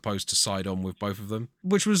character as opposed to side-on with both of them,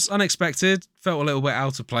 which was unexpected. Felt a little bit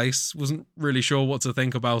out of place. Wasn't really sure what to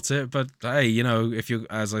think about it, but hey, if you,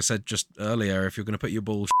 as I said just earlier, if you're going to put your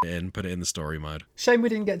bullshit in, put it in the story mode. Shame we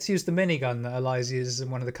didn't get to use the minigun that Eliza uses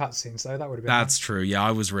in one of the cutscenes, though. That would have been That's nice. true. Yeah,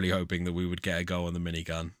 I was really hoping that we would get a go on the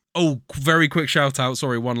minigun. Oh, very quick shout out,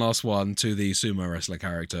 sorry, one last one, to the sumo wrestler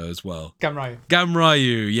character as well.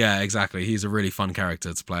 Gamryu. Yeah, exactly. He's a really fun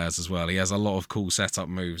character to play as well. He has a lot of cool setup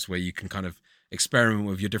moves where you can kind of experiment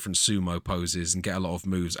with your different sumo poses and get a lot of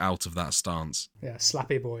moves out of that stance. Yeah,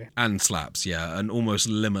 slappy boy. And slaps, yeah, an almost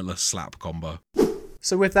limitless slap combo.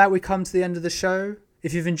 So with that, we come to the end of the show.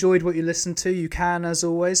 If you've enjoyed what you listened to, you can, as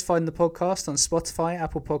always, find the podcast on Spotify,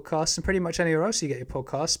 Apple Podcasts, and pretty much anywhere else you get your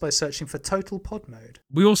podcasts by searching for Total Pod Mode.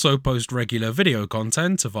 We also post regular video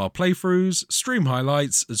content of our playthroughs, stream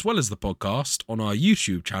highlights, as well as the podcast on our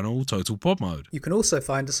YouTube channel, Total Pod Mode. You can also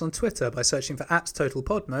find us on Twitter by searching for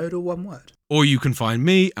 @TotalPodMode, or one word. Or you can find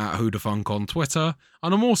me at Whodafunk on Twitter,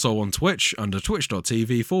 and I'm also on Twitch under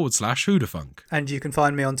twitch.tv/Whodafunk. And you can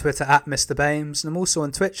find me on Twitter @MrBames, and I'm also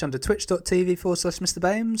on Twitch under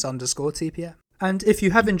twitch.tv/MrBames_TPM. And if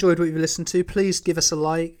you have enjoyed what you've listened to, please give us a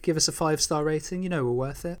like, give us a 5-star rating. You know we're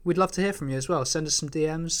worth it. We'd love to hear from you as well. Send us some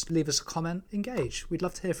DMs, leave us a comment, engage. We'd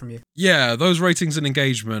love to hear from you. Yeah, those ratings and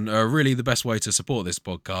engagement are really the best way to support this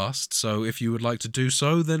podcast. So if you would like to do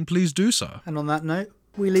so, then please do so. And on that note,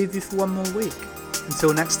 we leave you for one more week.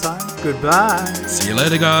 Until next time, goodbye. See you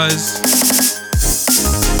later, guys.